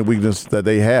now, that's the only weakness that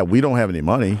they have. We don't have any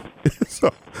money.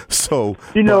 so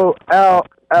Al,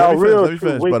 let me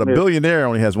finish. But a billionaire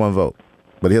only has one vote,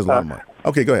 but he has a lot of money.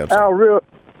 Okay, go ahead. Our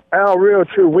real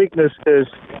true weakness is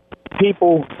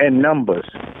people and numbers,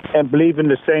 and believing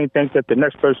the same things that the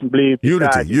next person believes.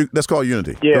 Unity. That's called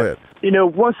unity. Yeah. Go ahead.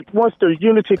 Once the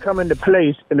unity come into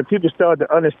place and the people start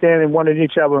to understand and wanting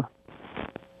each other,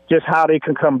 just how they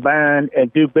can combine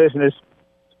and do business,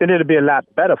 then it'll be a lot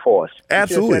better for us.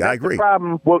 Absolutely, I agree. The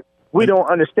problem what we don't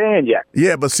understand yet.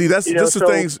 Yeah, but see, that's the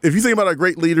things. If you think about our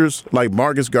great leaders like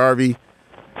Marcus Garvey,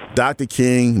 Dr.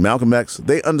 King, Malcolm X,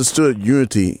 they understood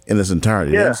unity in its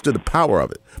entirety. They understood the power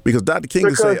of it. Because Dr. King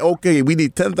could say, okay, we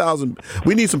need 10,000,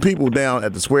 we need some people down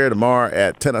at the square tomorrow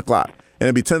at 10 o'clock. And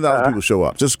it'd be 10,000 people show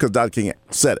up just because Dr. King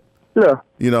said it.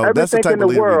 Yeah. That's the type of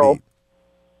leader we need.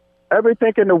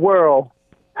 Everything in the world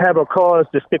have a cause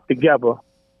to stick together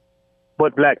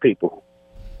but black people.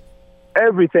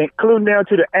 Everything, including down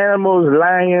to the animals,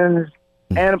 lions,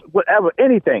 whatever,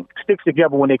 anything sticks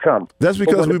together when they come. That's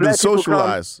because we've been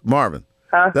socialized, Marvin.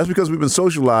 That's because we've been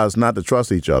socialized not to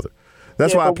trust each other.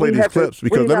 That's why I play these clips.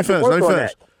 Because let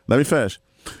me finish.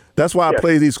 That's why I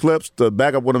play these clips to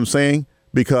back up what I'm saying.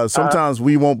 Because sometimes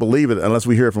we won't believe it unless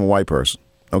we hear it from a white person.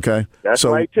 Okay, that's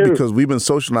right too. Because we've been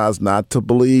socialized not to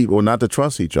believe or not to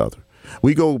trust each other.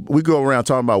 We go around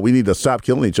talking about we need to stop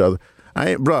killing each other.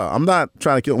 I'm not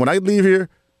trying to kill. When I leave here,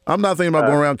 I'm not thinking about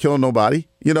going around killing nobody.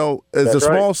 It's a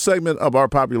small segment of our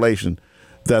population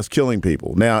that's killing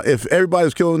people. Now, if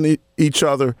everybody's killing each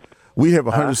other, we have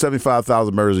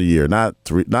 175,000 murders a year, not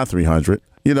 300.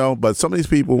 But some of these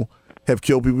people have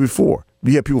killed people before.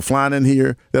 We have people flying in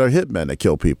here that are hitmen that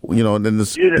kill people. In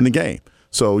the game.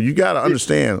 So you got to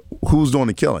understand who's doing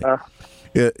the killing.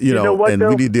 And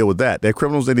we need to deal with that. They're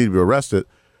criminals. They need to be arrested.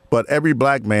 But every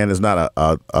black man is not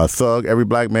a thug. Every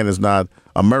black man is not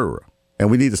a murderer. And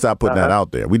we need to stop putting that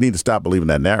out there. We need to stop believing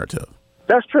that narrative.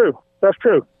 That's true.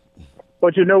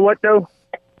 But you know what, though?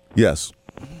 Yes.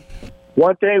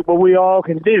 One thing what we all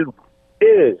can do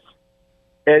is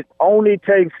it only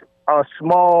takes a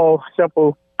small,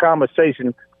 simple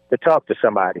conversation to talk to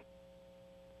somebody.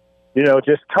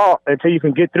 Just talk until you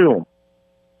can get through them.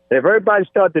 If everybody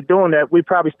started doing that, we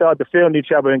probably start to feel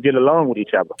each other and get along with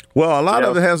each other. Well, a lot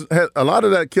of it has a lot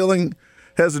of that killing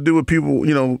has to do with people,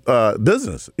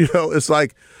 business. It's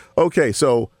like, okay,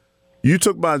 so you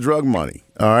took my drug money,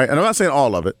 all right, and I'm not saying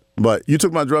all of it, but you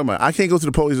took my drug money. I can't go to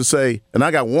the police and say, and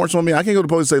I got warrants on me. I can't go to the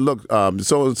police and say, look,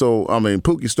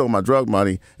 Pookie stole my drug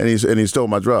money and he stole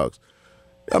my drugs.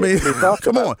 I mean,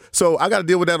 come on. So I got to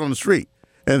deal with that on the street,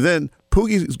 and then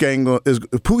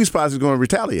Pookie's posse is going to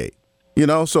retaliate.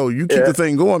 So you keep the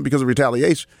thing going because of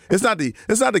retaliation. It's not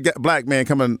the black man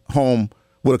coming home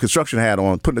with a construction hat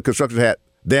on, putting the construction hat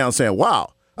down, saying,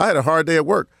 "Wow, I had a hard day at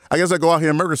work. I guess I go out here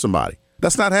and murder somebody."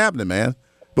 That's not happening, man.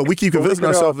 But we keep convincing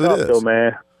ourselves it is. Though,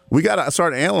 man. We got to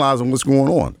start analyzing what's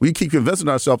going on. We keep convincing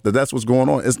ourselves that that's what's going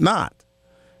on. It's not.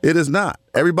 It is not.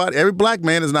 Every black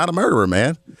man is not a murderer,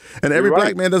 man. And every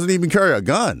black man doesn't even carry a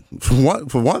gun,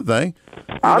 for one thing.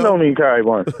 I don't even carry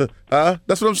one.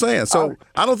 That's what I'm saying. So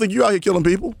I don't think you out here killing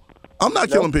people. I'm not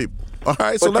killing people. All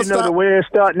right, so let's stop. The way it's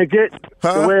starting to get,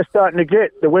 is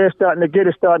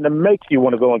starting to make you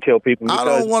want to go and kill people. I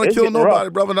don't want to kill nobody,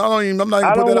 brother. I'm not even putting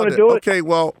that out there. Okay,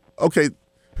 well, okay.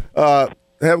 Have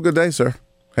a good day, sir.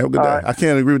 Have a good day. Right. I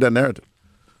can't agree with that narrative.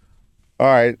 All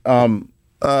right.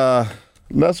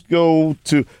 Let's go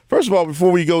to, first of all,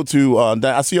 before we go to,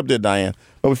 I see up there Diane,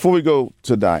 but before we go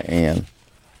to Diane,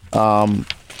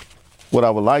 what I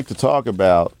would like to talk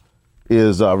about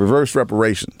is reverse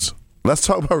reparations. Let's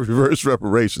talk about reverse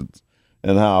reparations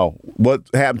and how what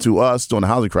happened to us during the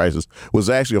housing crisis was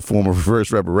actually a form of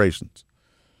reverse reparations.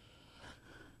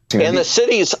 And the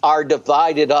cities are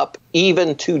divided up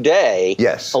even today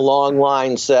along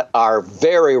lines that are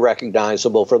very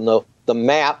recognizable from the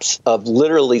maps of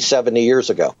literally 70 years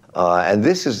ago. And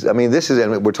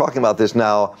and we're talking about this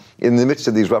now in the midst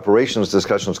of these reparations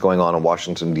discussions going on in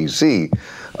Washington, D.C.,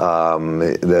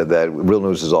 that Real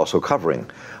News is also covering.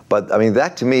 But,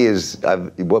 that to me is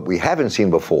what we haven't seen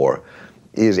before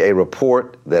is a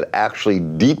report that actually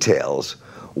details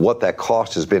what that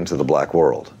cost has been to the black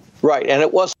world. Right, and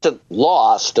it wasn't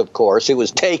lost, of course. It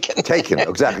was taken. Taken,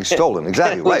 exactly. Stolen,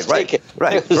 exactly.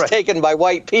 Right. It was taken by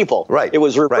white people. Right. It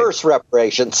was reverse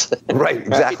reparations. Right,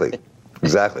 exactly.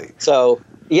 Exactly. So,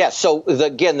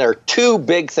 again, there are two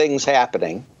big things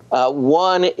happening.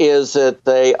 One is that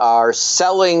they are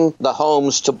selling the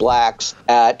homes to blacks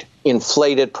at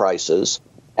inflated prices.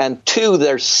 And two,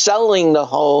 they're selling the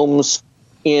homes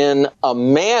in a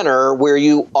manner where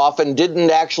you often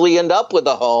didn't actually end up with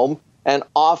a home and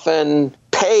often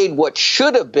paid what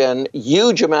should have been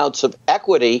huge amounts of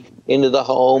equity into the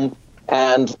home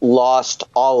and lost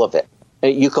all of it.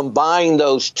 You combine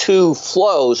those two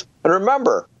flows. And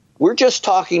remember, we're just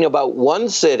talking about one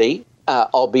city,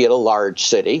 albeit a large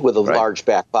city with a large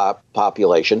black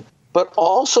population, but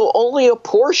also only a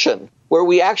portion where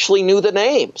we actually knew the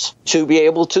names to be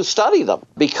able to study them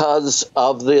because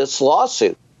of this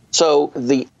lawsuit. So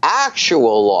the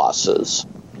actual losses,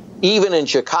 even in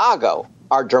Chicago,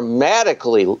 are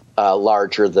dramatically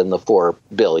larger than the $4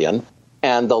 billion.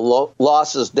 And the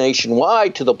losses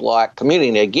nationwide to the black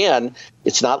community, again,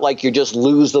 it's not like you just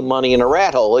lose the money in a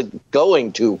rat hole. It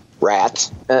going to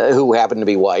rats who happen to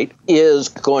be white is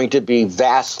going to be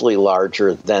vastly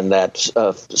larger than that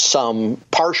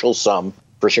partial sum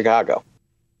for Chicago.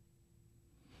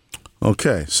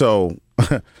 Okay, so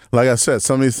like I said,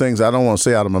 some of these things I don't want to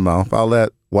say out of my mouth. I'll let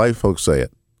white folks say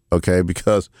it, okay,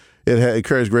 because it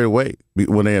carries greater weight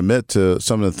when they admit to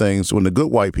some of the things, when the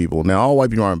good white people, now all white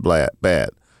people aren't bad,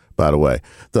 by the way.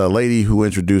 The lady who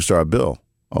introduced our bill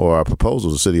or our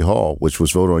proposal to City Hall, which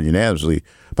was voted on unanimously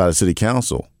by the City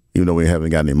Council, even though we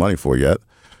haven't got any money for it yet,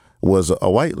 was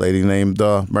a white lady named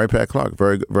Mary Pat Clark,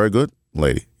 very, very good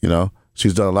lady. You know,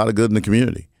 she's done a lot of good in the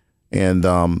community. And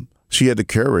she had the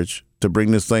courage to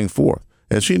bring this thing forth.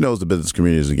 And she knows the business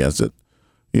community is against it,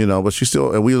 you know, but she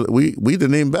still, and we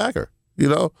didn't even back her, you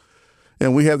know.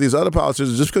 And we have these other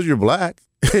politicians, just because you're black,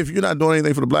 if you're not doing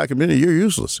anything for the black community, you're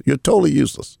useless. You're totally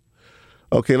useless.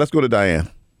 Okay, let's go to Diane.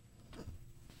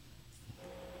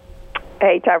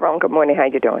 Hey, Tyrone, good morning. How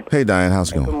you doing? Hey, Diane,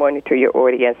 how's it going? Good morning to your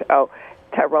audience. Oh,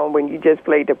 Tyrone, when you just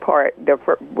played the part,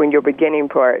 when your beginning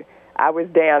part, I was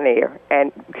down there.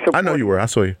 And I know you were. I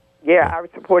saw you. Yeah, I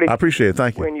was supporting. I appreciate it.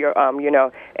 Thank you. When you're, you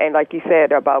know, and like you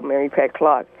said about Mary Pat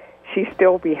Clark, she's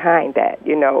still behind that,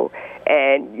 you know.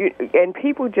 And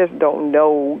people just don't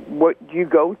know what you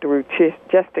go through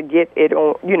just to get it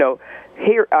on, you know,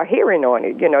 hearing on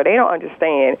it. You know, they don't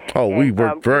understand. Oh, we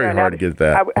worked very hard to get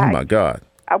that. Oh, my God.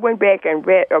 I went back and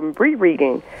read,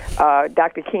 rereading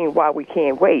Dr. King, Why We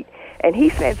Can't Wait. And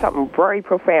he said something very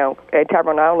profound. And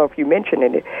Tyrone, I don't know if you mentioned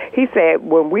it. He said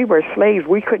when we were slaves,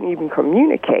 we couldn't even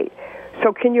communicate.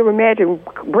 So can you imagine,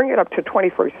 bring it up to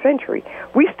 21st century,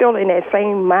 we still in that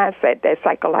same mindset, that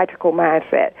psychological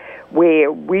mindset,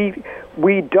 where we're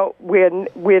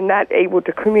not able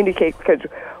to communicate because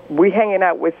we're hanging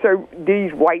out with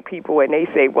these white people and they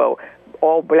say, well,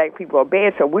 all black people are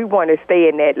bad, so we want to stay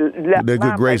in that. They're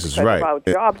good graces, right?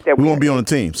 Jobs that we won't be on the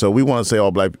team, so we want to say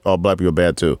all black people are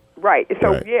bad too. Right.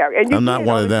 So right. Yeah, and I'm not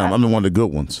one of them. I'm one of the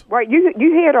good ones. Right. You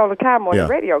hear it all the time on the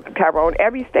radio, Tyrone.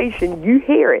 Every station you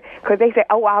hear it because they say,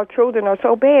 "Oh, our children are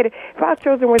so bad." If our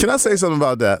children were, can I say something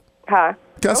about that? Huh?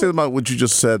 Can I say about what you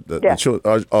just said? That the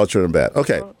children, all children are bad.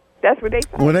 Okay. That's what they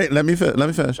say. Let me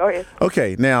finish. Go ahead.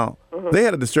 Okay. Now they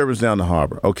had a disturbance down the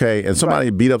harbor. Okay, and somebody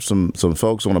beat up some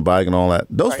folks on a bike and all that.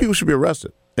 Those people should be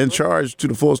arrested and charged to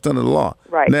the full extent of the law.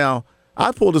 Right. Now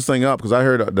I pulled this thing up because I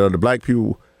heard the black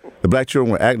people. The black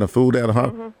children were acting a fool down the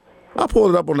harbor. I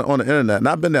pulled it up on the internet, and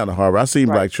I've been down the harbor. I've seen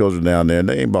black children down there, and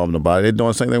they ain't bothering nobody. They're doing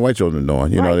the same thing white children are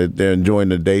doing. You know, they're enjoying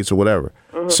their dates or whatever.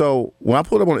 So when I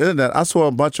pulled it up on the internet, I saw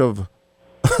a bunch of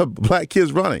black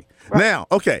kids running. Now,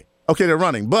 okay, they're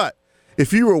running. But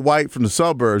if you were white from the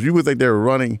suburbs, you would think they were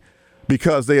running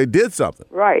because they did something.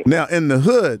 Right. Now, in the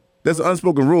hood, there's an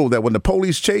unspoken rule that when the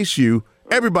police chase you,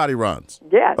 everybody runs.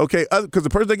 Yeah. Okay, because the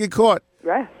person that get caught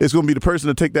is going to be the person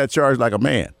to take that charge like a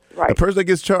man. Right. The person that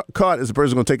gets caught is the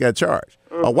person going to take that charge.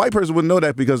 A white person wouldn't know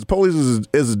that because the police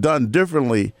is done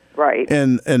differently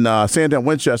in Sandown,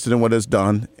 Winchester than what it's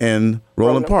done in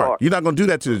Roland Park. You're not going to do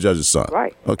that to the judge's son.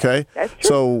 Right. Okay? That's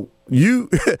true.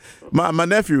 So my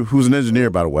nephew, who's an engineer,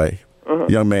 by the way,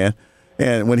 young man,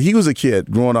 and when he was a kid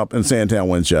growing up in Sandown,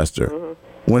 Winchester,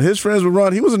 when his friends would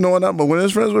run, he wasn't knowing that, but when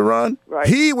his friends would run,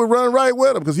 he would run right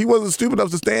with them because he wasn't stupid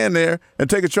enough to stand there and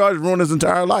take a charge and ruin his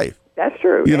entire life. That's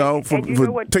true. You know, for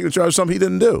taking charge of something he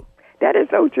didn't do. That is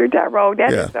so true, Tyrone.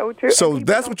 That is so true. So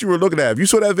that's what you were looking at. If you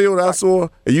saw that video that I saw,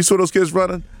 and you saw those kids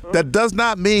running, that does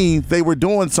not mean they were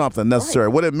doing something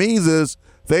necessarily. What it means is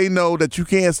they know that you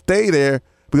can't stay there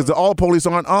because all police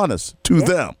aren't honest to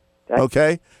them.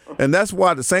 Okay? And that's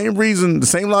why the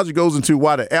same logic goes into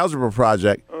why the Algebra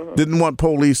Project didn't want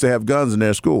police to have guns in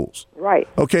their schools. Right.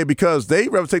 Okay, because they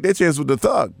rather take their chance with the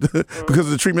thug because of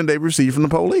the treatment they received from the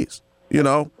police. You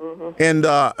know, and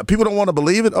people don't want to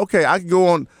believe it. Okay, I can go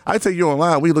on. I take you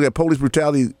online. We look at police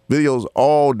brutality videos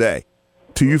all day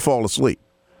till you fall asleep.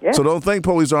 Yeah. So don't think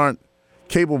police aren't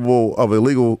capable of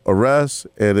illegal arrests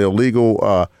and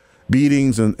illegal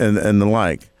beatings and the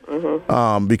like.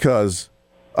 Because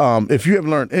if you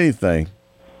haven't learned anything,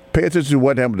 pay attention to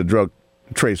what happened to the Drug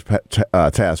Trace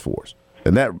Task Force,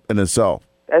 and that in itself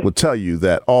will tell you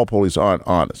that all police aren't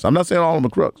honest. I'm not saying all of them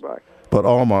are crooks. Right. But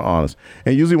all of them are honest.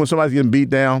 And usually when somebody's getting beat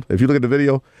down, if you look at the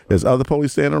video, there's other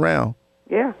police standing around.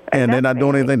 Yeah. And they're not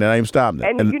doing anything. They're not even stopping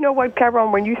it. And you know what,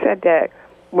 Tyrone, when you said that,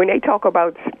 when they talk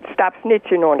about stop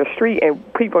snitching on the street and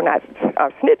people not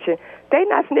snitching, they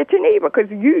not snitching either,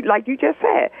 because you, like you just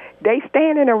said, they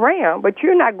standing around, but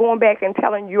you're not going back and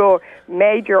telling your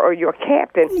major or your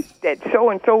captain that so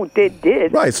and so did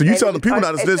this. Right. So you telling the people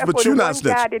not to snitch, but you're not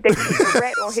snitching. Guy that they put the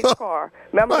rat on his car.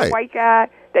 Remember the white guy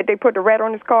that they put the rat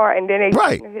on his car, and then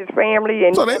they his family,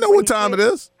 and so they know what time it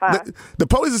is. Huh? The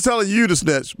police is telling you to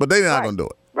snitch, but they're not going to do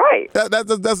it. Right.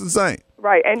 That's insane.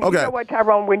 Right, and you know what,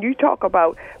 Tyrone, when you talk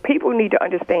about, people need to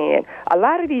understand, a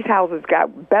lot of these houses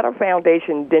got better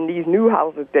foundation than these new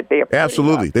houses that they're putting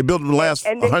Absolutely. up. They built in the last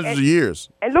hundreds of years.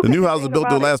 And look the new at houses built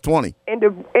in the last 20. In the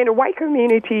white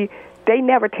community, they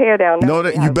never tear down. No,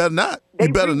 you better not. They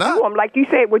you better not. Them. Like you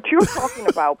said, what you're talking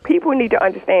about, people need to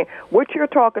understand what you're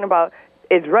talking about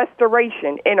is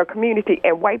restoration in a community,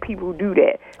 and white people do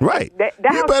that. Right.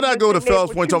 You better not go to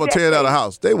Fells Point talking about tearing down a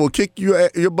house. They will kick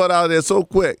your butt out of there so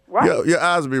quick. Right. Your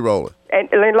eyes will be rolling. And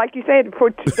like you said,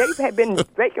 they have been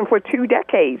vacant for 2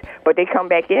 decades, but they come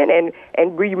back in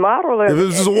and remodel it. If it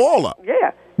was just a wall up.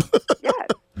 Yeah. Yes.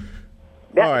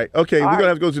 All right. Okay, we're going to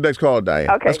have to go to the next call, Diane.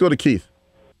 Okay. Let's go to Keith.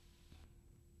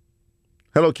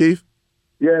 Hello, Keith.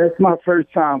 Yeah, it's my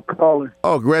first time calling.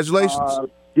 Oh, congratulations.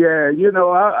 Yeah,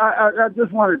 I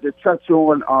just wanted to touch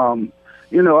on,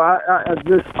 I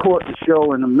just caught the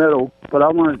show in the middle, but I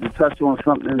wanted to touch on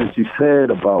something that you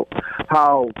said about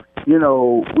how,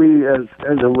 we as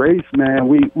a race, man,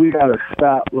 we got to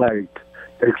stop, like,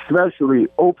 especially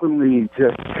openly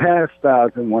just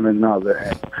chastising one another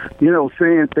and,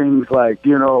 saying things like,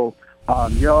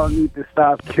 y'all need to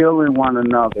stop killing one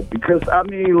another, because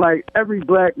every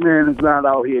black man is not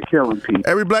out here killing people.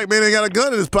 Every black man ain't got a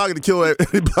gun in his pocket to kill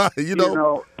anybody.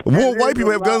 More white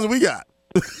people have guns than we got.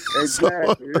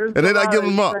 Exactly. And they're not giving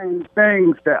them up.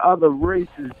 Things that other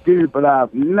races do, but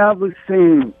I've never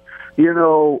seen,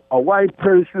 a white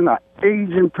person, an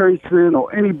Asian person,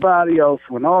 or anybody else,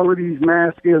 when all of these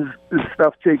massacres and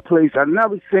stuff take place, I've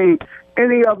never seen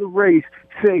any other race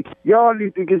say, y'all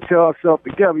need to get yourself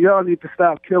together. Y'all need to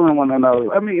stop killing one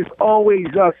another. I mean, it's always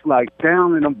us, like,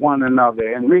 downing one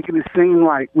another and making it seem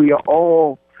like we are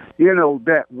all,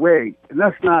 that way. And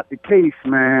that's not the case,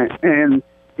 man. And,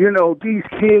 these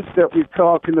kids that we're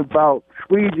talking about,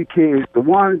 squeegee kids, the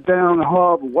ones down the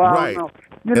harbor, right.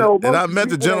 And I met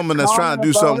the gentleman that's trying to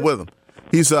do something with him.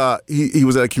 He's he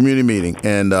was at a community meeting,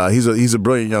 and he's a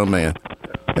brilliant young man.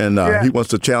 And he wants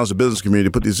to challenge the business community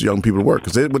to put these young people to work.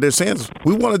 Because what they're saying is,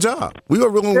 we want a job. We are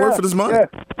willing to work for this money.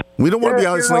 We don't want to be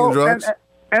out here slinging drugs.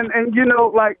 And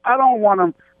I don't want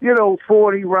them,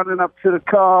 40 running up to the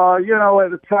car, at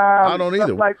a time. I don't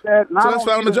either. Like that. And so I let's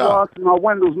don't find them a job. My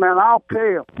windows, man. I'll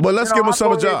pay them. But let's give them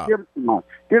some job.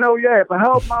 But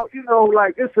help them out.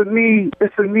 It's a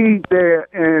need there,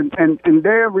 and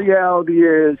their reality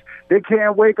is they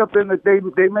can't wake up in the day.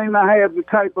 They may not have the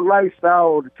type of lifestyle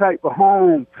or the type of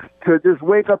home to just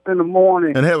wake up in the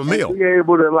morning and have a meal. And be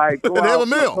able to go and have a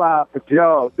meal. Apply for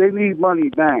jobs. They need money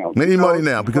now. They need money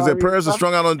now because their parents are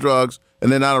strung out on drugs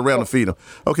and they're not around to feed them.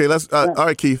 Okay, let's. All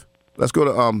right, Keith. Let's go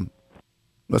to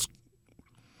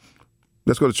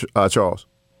Let's go to Charles.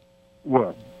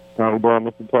 What?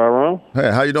 Mr. Tyrone.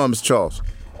 Hey, how you doing, Mr. Charles?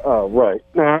 Right.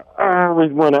 Now, I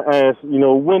always want to ask,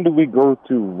 when do we go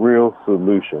to real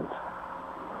solutions?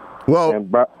 Well,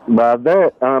 and by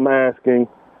that, I'm asking,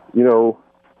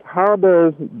 how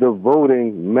does the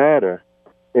voting matter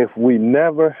if we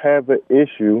never have an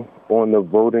issue on the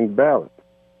voting ballot?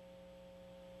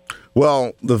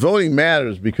 Well, the voting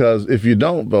matters because if you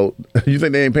don't vote, you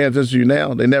think they ain't paying attention to you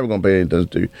now? They're never going to pay attention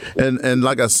to you. And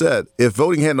like I said, if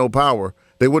voting had no power,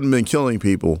 they wouldn't have been killing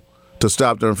people to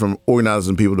stop them from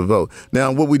organizing people to vote.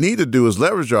 Now, what we need to do is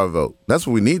leverage our vote. That's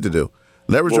what we need to do.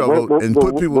 Leverage our vote and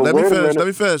put people. Let me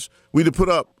finish. We need to put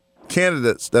up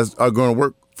candidates that are going to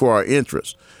work for our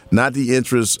interests, not the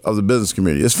interests of the business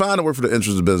community. It's fine to work for the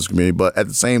interests of the business community, but at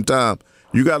the same time,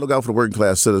 you got to look out for the working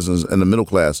class citizens and the middle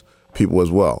class people as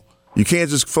well. You can't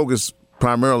just focus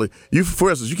primarily.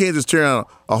 For instance, you can't just tear down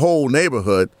a whole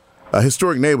neighborhood, a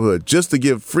historic neighborhood, just to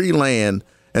give free land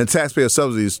and taxpayer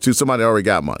subsidies to somebody that already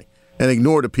got money, and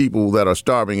ignore the people that are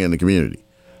starving in the community,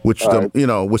 which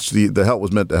the help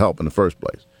was meant to help in the first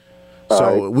place.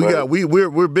 So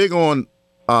we're big on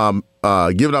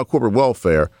giving out corporate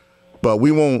welfare, but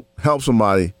we won't help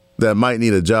somebody that might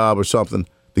need a job or something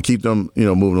to keep them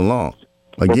moving along.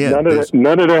 Again,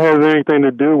 none of that has anything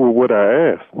to do with what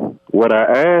I asked. What I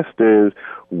asked is,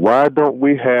 why don't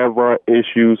we have our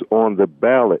issues on the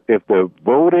ballot? If the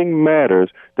voting matters,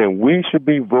 then we should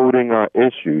be voting our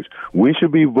issues. We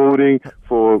should be voting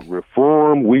for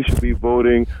reform. We should be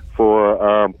voting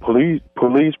for police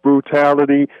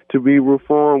brutality to be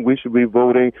reformed. We should be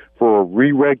voting for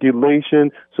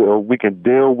re-regulation so we can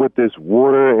deal with this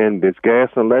water and this gas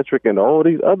and electric and all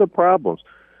these other problems.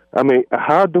 I mean,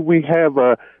 how do we have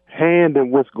a hand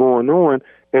in what's going on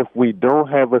if we don't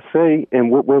have a say in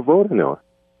what we're voting on?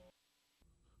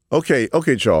 Okay,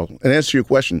 Charles, and answer your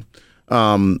question.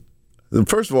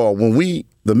 First of all, the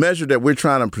measure that we're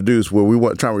trying to produce,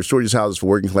 where trying to restore these houses for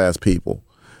working class people,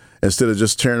 instead of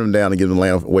just tearing them down and giving the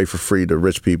land away for free to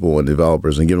rich people and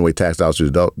developers and giving away tax dollars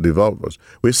to developers,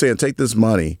 we're saying take this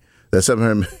money, that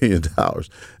 $700 million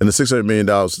and the $600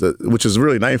 million, which is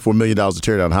really $94 million to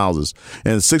tear down houses,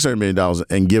 and $600 million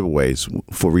in giveaways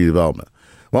for redevelopment.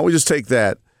 Why don't we just take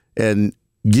that and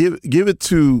give it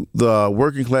to the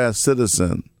working class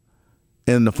citizen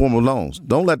in the form of loans?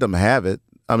 Don't let them have it.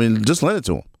 I mean, just lend it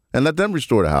to them and let them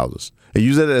restore the houses and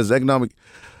use it as an economic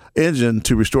engine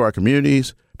to restore our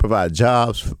communities, provide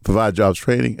jobs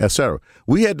training, etc.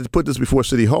 We had to put this before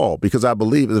City Hall because I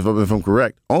believe, if I'm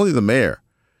correct, only the mayor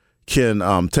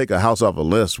can take a house off a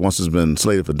list once it's been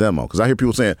slated for demo. Because I hear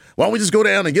people saying, why don't we just go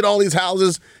down and get all these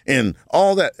houses and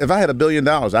all that? If I had $1 billion,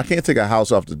 I can't take a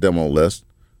house off the demo list,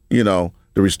 to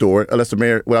restore it, unless the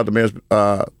mayor, without the mayor's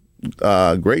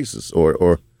graces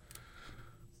or.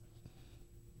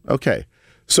 Okay.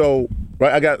 So,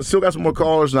 right, I still got some more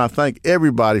callers, and I thank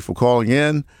everybody for calling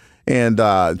in and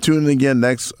tuning in again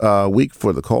next week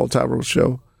for the Call Tyrone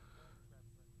Show.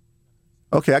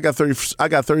 Okay, I got 30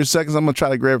 seconds. I'm gonna try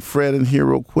to grab Fred in here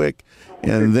real quick,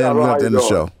 and then we'll have to end the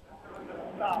show.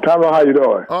 Tyrone, how you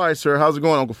doing? All right, sir. How's it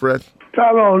going, Uncle Fred?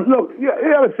 Tyrone, look, you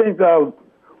got to think of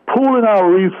pooling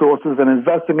our resources and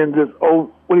investing in this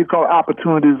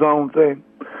opportunity zone thing.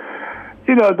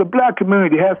 The black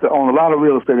community has to own a lot of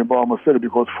real estate in Baltimore City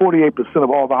because 48% of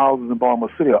all the houses in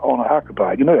Baltimore City are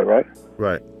owner-occupied. You know that, right?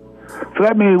 Right. So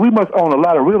that means we must own a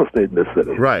lot of real estate in this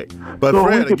city. Right. But so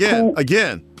Fred,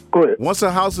 again, once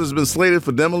a house has been slated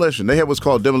for demolition, they have what's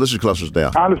called demolition clusters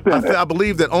now. I understand I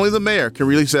believe that only the mayor can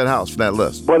release that house from that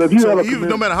list. But if you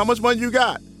no matter how much money you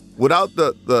got, without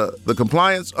the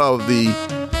compliance of the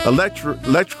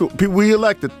electrical people we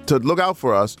elected to look out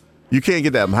for us, you can't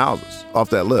get them houses off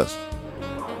that list.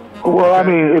 Well, I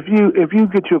mean, if you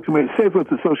get your community, say for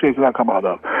the association I come out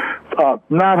of,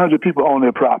 900 people own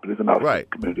their properties in our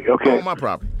community. Okay, own my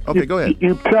property. Okay, go ahead.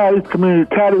 You tie these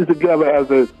together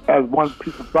as one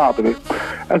piece of property.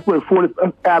 That's what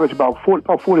average about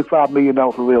 $45 million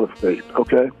for real estate.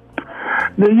 Okay,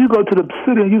 then you go to the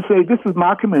city and you say, "This is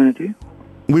my community."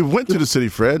 We went to the city,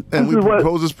 Fred, and we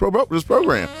proposed this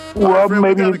program. Well, Fred,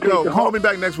 maybe we gotta go. Call me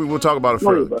back next week. We'll talk about it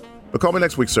further. But call me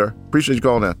next week, sir. Appreciate you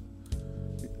calling in.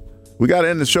 We got to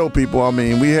end the show, people. I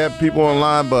mean, we have people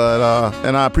online, but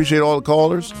and I appreciate all the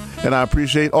callers, and I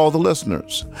appreciate all the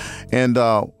listeners. And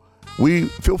we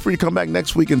feel free to come back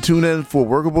next week and tune in for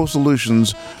workable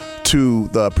solutions to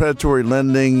the predatory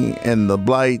lending and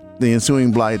the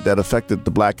ensuing blight that affected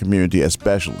the black community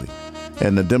especially,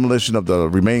 and the demolition of the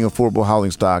remaining affordable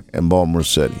housing stock in Baltimore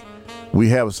City. We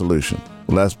have a solution.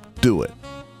 Let's do it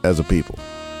as a people.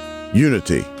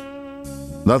 Unity.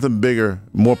 Nothing bigger,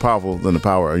 more powerful than the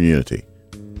power of unity.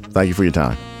 Thank you for your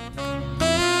time.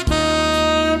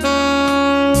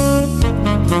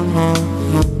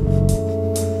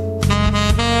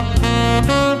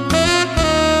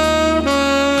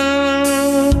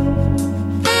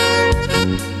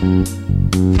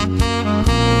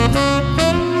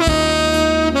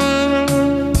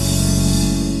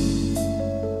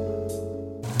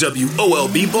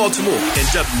 WOLB Baltimore and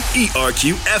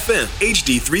WERQ FM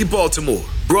HD3 Baltimore.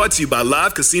 Brought to you by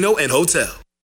Live Casino and Hotel.